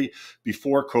actually,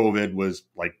 before COVID, was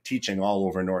like teaching all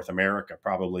over North America,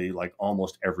 probably like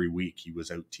almost every week he was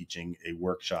out teaching a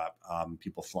workshop.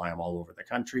 People fly him all over the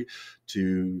country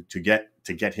to get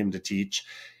him to teach.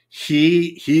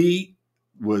 He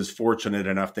was fortunate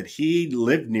enough that he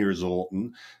lived near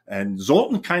Zoltan, and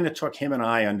Zoltan kind of took him and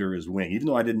I under his wing. Even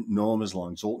though I didn't know him as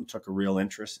long, Zoltan took a real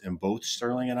interest in both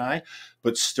Sterling and I.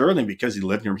 But Sterling, because he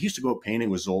lived near him, he used to go out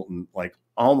painting with Zoltan like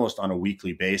almost on a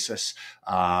weekly basis.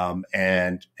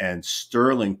 And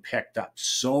Sterling picked up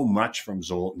so much from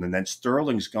Zoltan. And then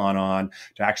Sterling's gone on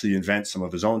to actually invent some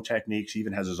of his own techniques. He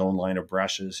even has his own line of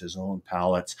brushes, his own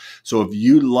palettes. So if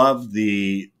you love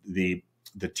the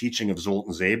teaching of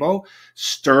Zoltan Szabo,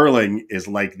 Sterling is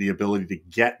like the ability to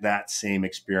get that same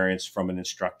experience from an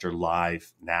instructor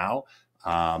live now.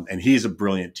 And he's a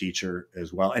brilliant teacher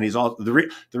as well. And he's all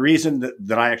the reason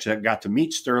that I actually got to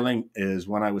meet Sterling is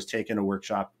when I was taking a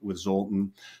workshop with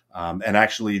Zoltan. And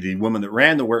actually the woman that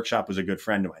ran the workshop was a good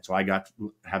friend of mine. So I got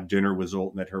to have dinner with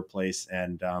Zoltan at her place.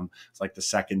 And it's like the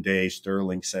second day,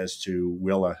 Sterling says to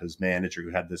Willa, his manager, who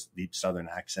had this deep Southern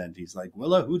accent, he's like,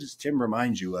 Willa, who does Tim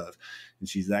remind you of? And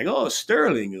she's like, oh,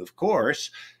 Sterling, of course.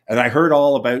 And I heard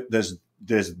all about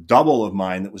this double of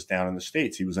mine that was down in the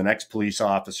States. He was an ex-police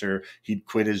officer. He'd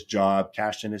quit his job,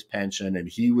 cashed in his pension, and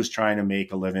he was trying to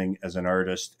make a living as an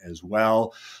artist as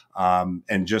well.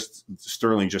 And just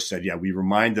Sterling just said, yeah,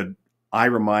 I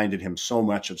reminded him so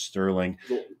much of Sterling.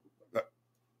 Zoltan.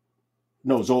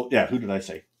 No, Zoltan. Yeah, who did I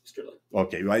say? Sterling.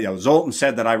 Okay, well, yeah, Zoltan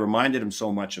said that I reminded him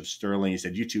so much of Sterling. He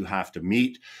said, you two have to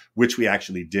meet, which we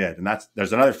actually did. And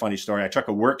there's another funny story. I took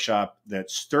a workshop that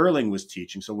Sterling was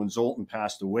teaching. So when Zoltan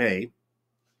passed away,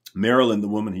 Marilyn, the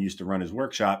woman who used to run his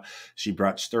workshop, she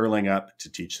brought Sterling up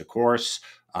to teach the course,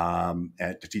 and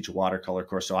to teach a watercolor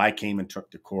course. So I came and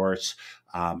took the course.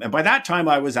 And by that time,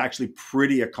 I was actually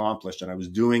pretty accomplished, and I was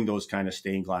doing those kind of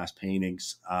stained glass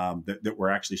paintings that were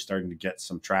actually starting to get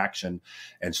some traction.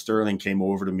 And Sterling came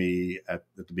over to me at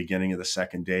the beginning of the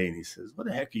second day, and he says, "What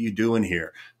the heck are you doing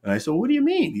here?" And I said, "What do you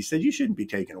mean?" He said, "You shouldn't be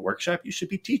taking a workshop. You should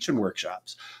be teaching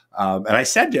workshops." And I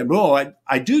said to him, "No,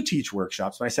 I do teach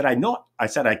workshops." But I said, I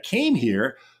said, I came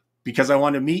here because I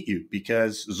want to meet you,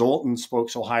 because Zoltan spoke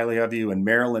so highly of you, and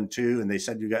Marilyn too. And they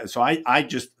said, you guys, so I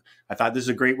thought this is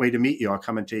a great way to meet you. I'll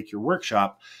come and take your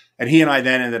workshop. And he and I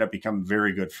then ended up becoming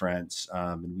very good friends.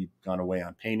 And we've gone away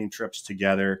on painting trips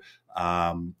together.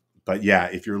 But yeah,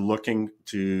 if you're looking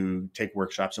to take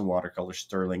workshops in watercolor,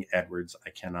 Sterling Edwards,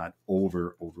 I cannot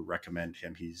over recommend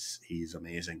him. He's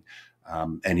amazing.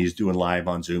 And he's doing live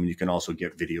on Zoom. You can also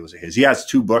get videos of his. He has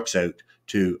 2 books out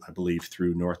too, I believe,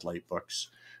 through Northlight Books.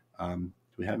 Do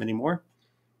we have any more?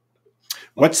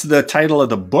 What's the title of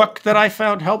the book that I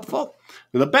found helpful?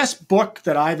 The best book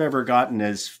that I've ever gotten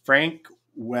is Frank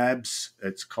Webb's.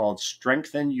 It's called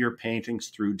Strengthen Your Paintings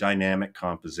Through Dynamic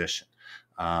Composition.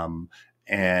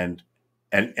 And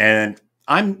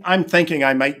I'm thinking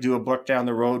I might do a book down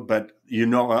the road, but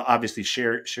obviously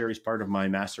Sherry's part of my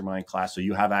mastermind class, so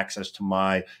you have access to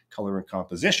my color and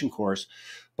composition course.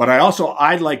 But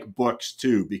I like books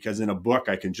too, because in a book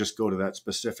I can just go to that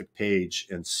specific page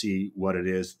and see what it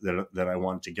is that I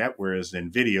want to get. Whereas in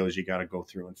videos, you got to go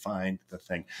through and find the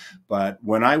thing. But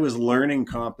when I was learning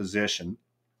composition,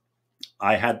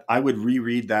 I would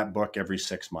reread that book every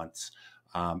 6 months.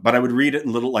 But I would read it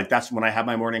in little, like that's when I had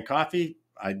my morning coffee.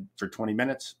 For 20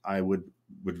 minutes, I would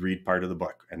read part of the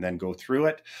book and then go through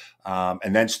it,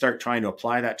 and then start trying to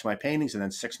apply that to my paintings. And then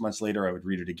 6 months later, I would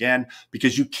read it again,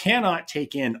 because you cannot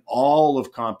take in all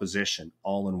of composition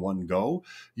all in one go.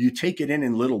 You take it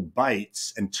in little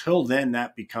bites. Until then,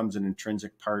 that becomes an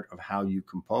intrinsic part of how you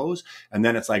compose. And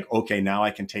then it's like, okay, now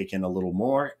I can take in a little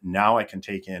more. Now I can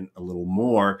take in a little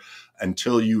more,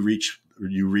 until you reach,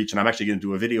 and I'm actually going to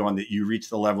do a video on that, you reach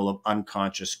the level of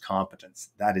unconscious competence.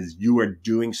 That is, you are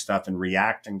doing stuff and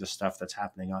reacting to stuff that's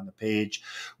happening on the page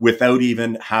without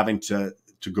even having to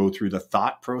go through the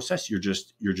thought process. You're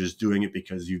just doing it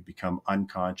because you've become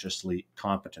unconsciously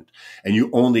competent. And you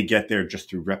only get there just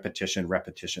through repetition,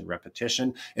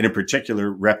 and in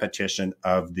particular, repetition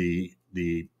of the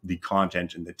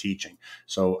content and the teaching.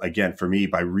 So again, for me,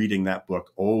 by reading that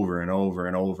book over and over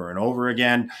and over and over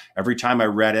again, every time I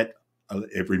read it,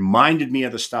 it reminded me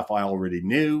of the stuff I already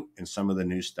knew, and some of the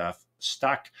new stuff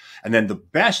stuck. And then the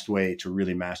best way to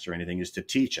really master anything is to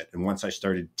teach it. And once I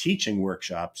started teaching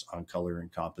workshops on color and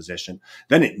composition,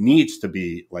 then it needs to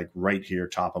be like right here,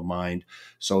 top of mind,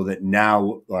 so that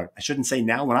now, or I shouldn't say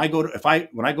now, when I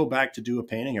go back to do a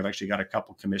painting, I've actually got a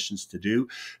couple commissions to do.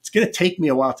 It's going to take me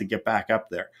a while to get back up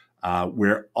there.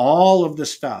 Where all of the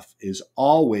stuff is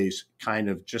always kind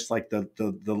of just like the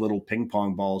little ping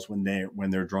pong balls when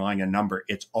they're drawing a number.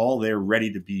 It's all there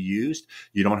ready to be used.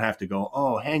 You don't have to go,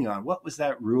 oh, hang on, what was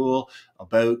that rule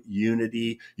about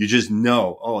unity? You just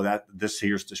know, oh, that this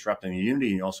here's disrupting the unity.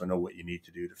 And you also know what you need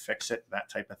to do to fix it, that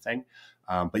type of thing.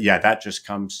 But yeah, that just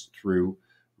comes through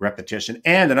repetition.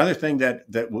 And another thing that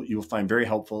you'll find very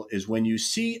helpful is when you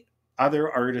see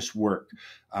other artists' work.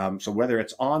 So whether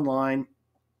it's online,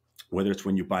 whether it's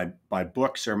when you buy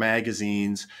books or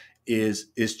magazines,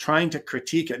 is trying to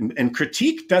critique it. And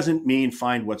critique doesn't mean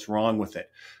find what's wrong with it.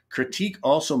 Critique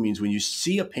also means when you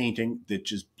see a painting that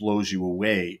just blows you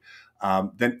away,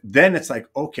 then it's like,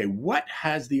 okay, what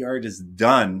has the artist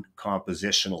done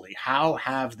compositionally? How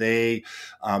have they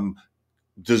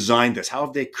designed this? How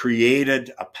have they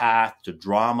created a path to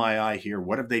draw my eye here?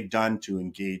 What have they done to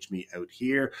engage me out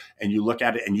here? And you look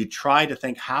at it and you try to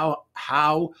think,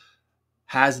 how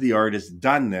has the artist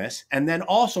done this? And then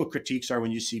also critiques are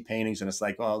when you see paintings and it's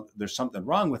like, well, there's something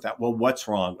wrong with that. Well, what's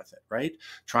wrong with it, right?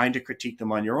 Trying to critique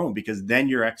them on your own, because then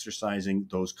you're exercising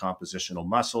those compositional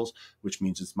muscles, which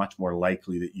means it's much more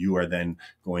likely that you are then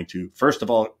going to, first of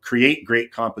all, create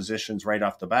great compositions right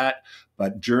off the bat.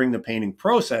 But during the painting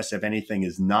process, if anything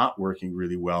is not working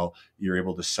really well, you're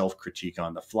able to self-critique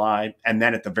on the fly. And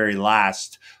then at the very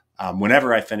last,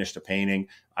 whenever I finished a painting,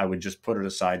 I would just put it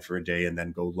aside for a day and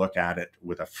then go look at it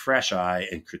with a fresh eye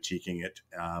and critiquing it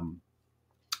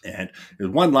And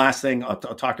there's one last thing I'll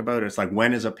talk about. It's like,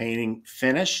 when is a painting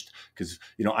finished? Because,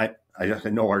 you know, I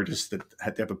know artists that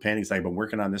have a painting. It's like, I've been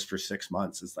working on this for 6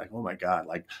 months. It's like, oh my God.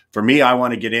 Like for me, I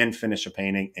want to get in, finish a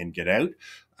painting and get out.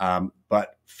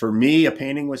 But for me, a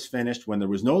painting was finished when there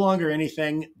was no longer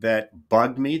anything that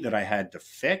bugged me that I had to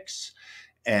fix.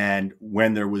 And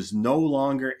when there was no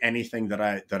longer anything that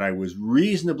I was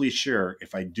reasonably sure,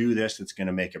 if I do this, it's going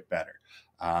to make it better.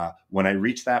 When I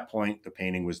reached that point, the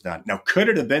painting was done. Now, could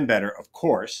it have been better? Of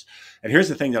course. And here's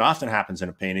the thing that often happens in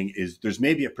a painting is there's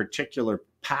maybe a particular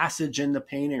passage in the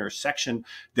painting or section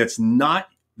that's not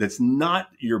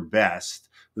your best.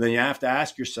 Then you have to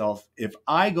ask yourself, if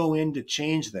I go in to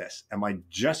change this, am I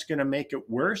just going to make it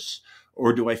worse?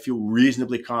 Or do I feel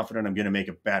reasonably confident I'm going to make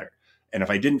it better? And if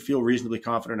I didn't feel reasonably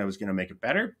confident I was going to make it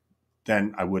better,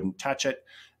 then I wouldn't touch it.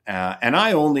 And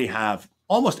I only have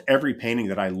almost every painting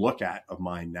that I look at of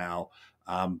mine now.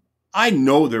 I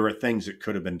know there are things that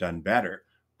could have been done better,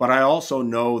 but I also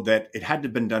know that it had to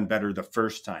have been done better the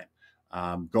first time.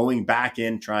 Going back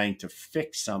in, trying to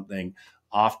fix something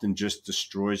often just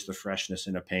destroys the freshness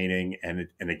in a painting. And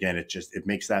again, it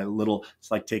makes that little, it's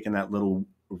like taking that little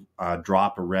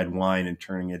drop of red wine and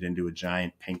turning it into a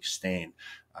giant pink stain.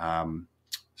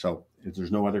 So if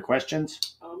there's no other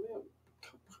questions.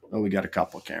 Oh, we got a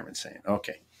couple, Cameron saying,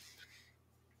 okay.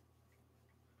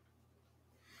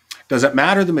 Does it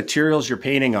matter the materials you're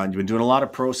painting on? You've been doing a lot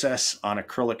of process on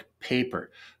acrylic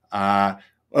paper.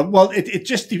 Well,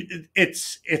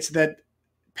 it's that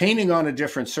painting on a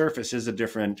different surface is a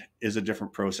different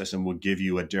process and will give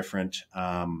you a different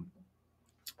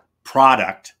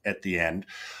product at the end.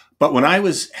 But when I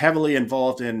was heavily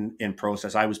involved in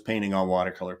process, I was painting on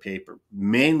watercolor paper,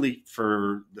 mainly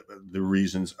for the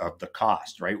reasons of the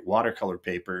cost, right? Watercolor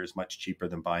paper is much cheaper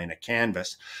than buying a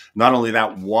canvas. Not only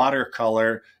that,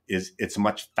 watercolor it's a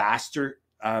much faster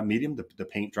medium. The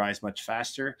paint dries much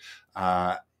faster.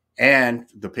 And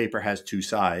the paper has two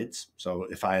sides. So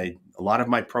a lot of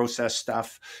my process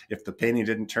stuff, if the painting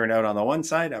didn't turn out on the one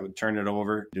side, I would turn it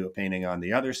over, do a painting on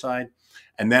the other side.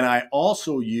 And then I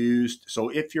also used, so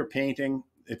if you're creating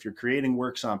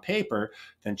works on paper,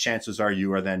 then chances are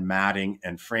you are then matting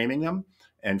and framing them.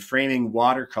 And framing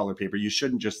watercolor paper, you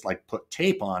shouldn't just like put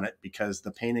tape on it, because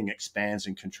the painting expands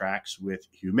and contracts with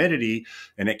humidity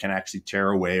and it can actually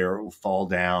tear away or it will fall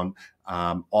down.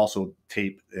 Also,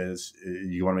 tape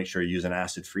you want to make sure you use an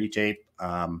acid-free tape.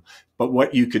 But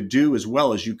what you could do as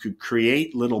well is you could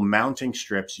create little mounting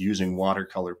strips using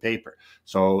watercolor paper.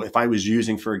 So if I was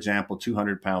using, for example,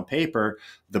 200-pound paper,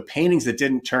 the paintings that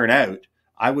didn't turn out,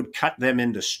 I would cut them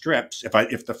into strips.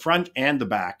 If the front and the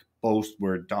back both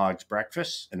were dog's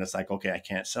breakfast, and it's like, okay, I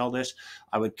can't sell this,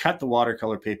 I would cut the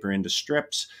watercolor paper into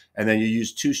strips, and then you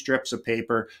use 2 strips of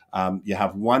paper. You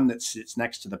have one that sits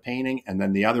next to the painting, and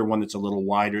then the other one that's a little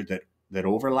wider that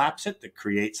overlaps it, that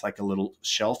creates like a little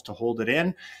shelf to hold it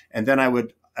in. And then I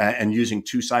would, and using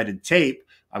 2-sided tape,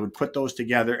 I would put those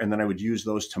together, and then I would use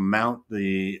those to mount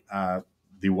the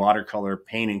watercolor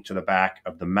painting to the back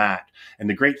of the mat. And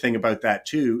the great thing about that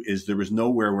too is there was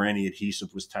nowhere where any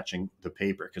adhesive was touching the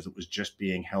paper, because it was just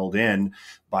being held in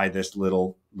by this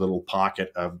little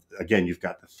pocket of, again, you've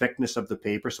got the thickness of the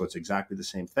paper, so it's exactly the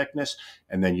same thickness,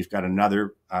 and then you've got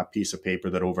another piece of paper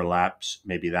that overlaps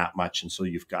maybe that much, and so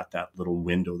you've got that little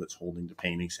window that's holding the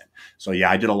paintings in. So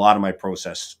yeah, I did a lot of my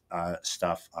process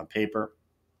stuff on paper.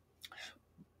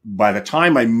 By the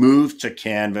time I moved to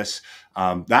canvas,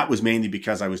 that was mainly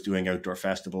because I was doing outdoor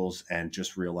festivals and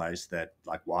just realized that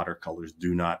like watercolors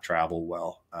do not travel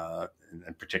well,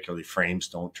 and particularly frames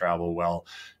don't travel well.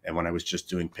 And when I was just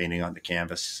doing painting on the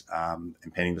canvas and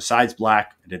painting the sides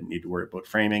black, I didn't need to worry about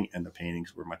framing, and the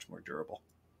paintings were much more durable.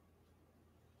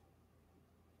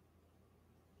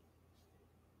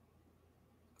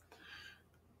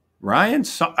 Ryan,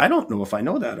 I don't know if I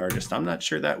know that artist. I'm not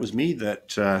sure that was me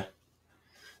that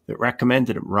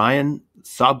recommended him. Ryan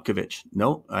Sobkovich.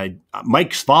 No,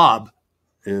 Mike Svob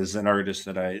is an artist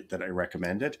that I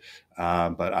recommended,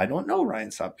 but I don't know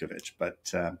Ryan Sobkovich.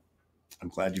 But I'm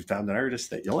glad you found an artist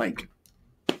that you like.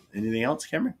 Anything else,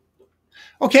 Cameron?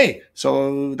 Okay,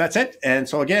 so that's it. And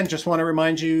so again, just want to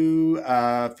remind you,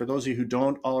 for those of you who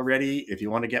don't already, if you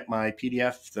want to get my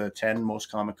PDF, the 10 most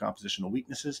common compositional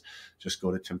weaknesses, just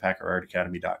go to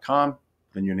timpackerartacademy.com.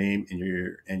 In your name and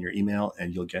your email,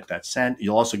 and you'll get that sent.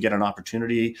 You'll also get an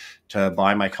opportunity to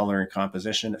buy my color and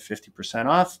composition at 50%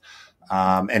 off.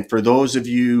 And for those of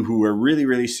you who are really,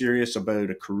 really serious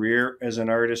about a career as an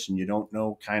artist and you don't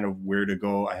know kind of where to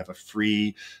go, I have a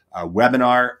free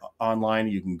webinar online.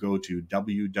 You can go to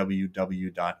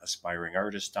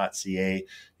www.aspiringartist.ca.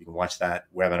 You can watch that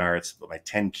webinar. It's my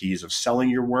 10 keys of selling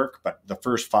your work, but the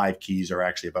first 5 keys are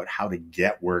actually about how to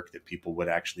get work that people would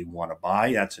actually want to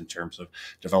buy. That's in terms of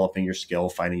developing your skill,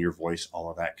 finding your voice, all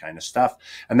of that kind of stuff.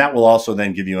 And that will also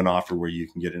then give you an offer where you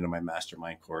can get into my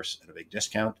mastermind course at a big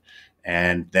discount.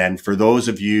 And then for those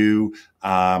of you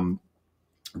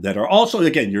that are also,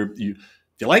 again, if you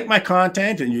like my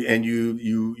content and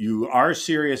you are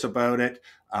serious about it,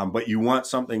 but you want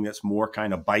something that's more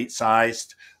kind of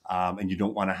bite-sized, and you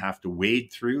don't want to have to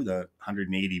wade through the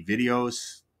 180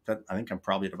 videos that I think I'm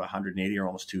probably at about 180 or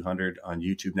almost 200 on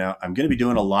YouTube now. I'm going to be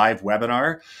doing a live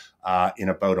webinar in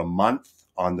about a month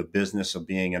on the business of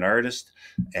being an artist.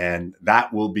 And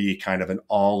that will be kind of an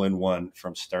all-in-one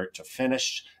from start to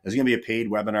finish. It's going to be a paid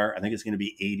webinar. I think it's going to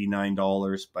be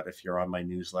 $89, but if you're on my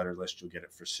newsletter list, you'll get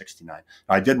it for $69.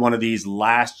 I did one of these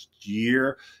last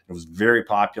year. It was very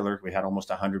popular. We had almost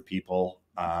 100 people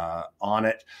on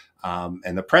it.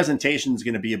 And the presentation is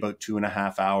going to be about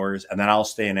 2.5 hours. And then I'll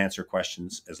stay and answer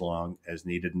questions as long as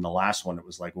needed. And the last one, it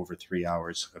was like over 3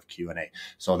 hours of Q&A.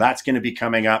 So that's going to be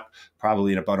coming up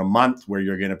probably in about a month, where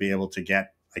you're going to be able to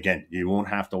get, again, you won't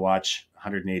have to watch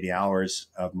 180 hours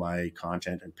of my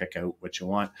content and pick out what you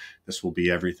want. This will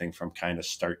be everything from kind of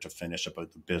start to finish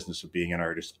about the business of being an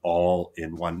artist, all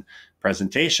in one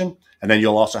presentation. And then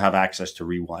you'll also have access to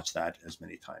rewatch that as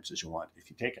many times as you want if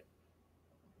you take it.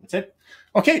 That's it.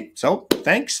 Okay, so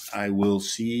thanks. I will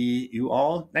see you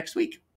all next week.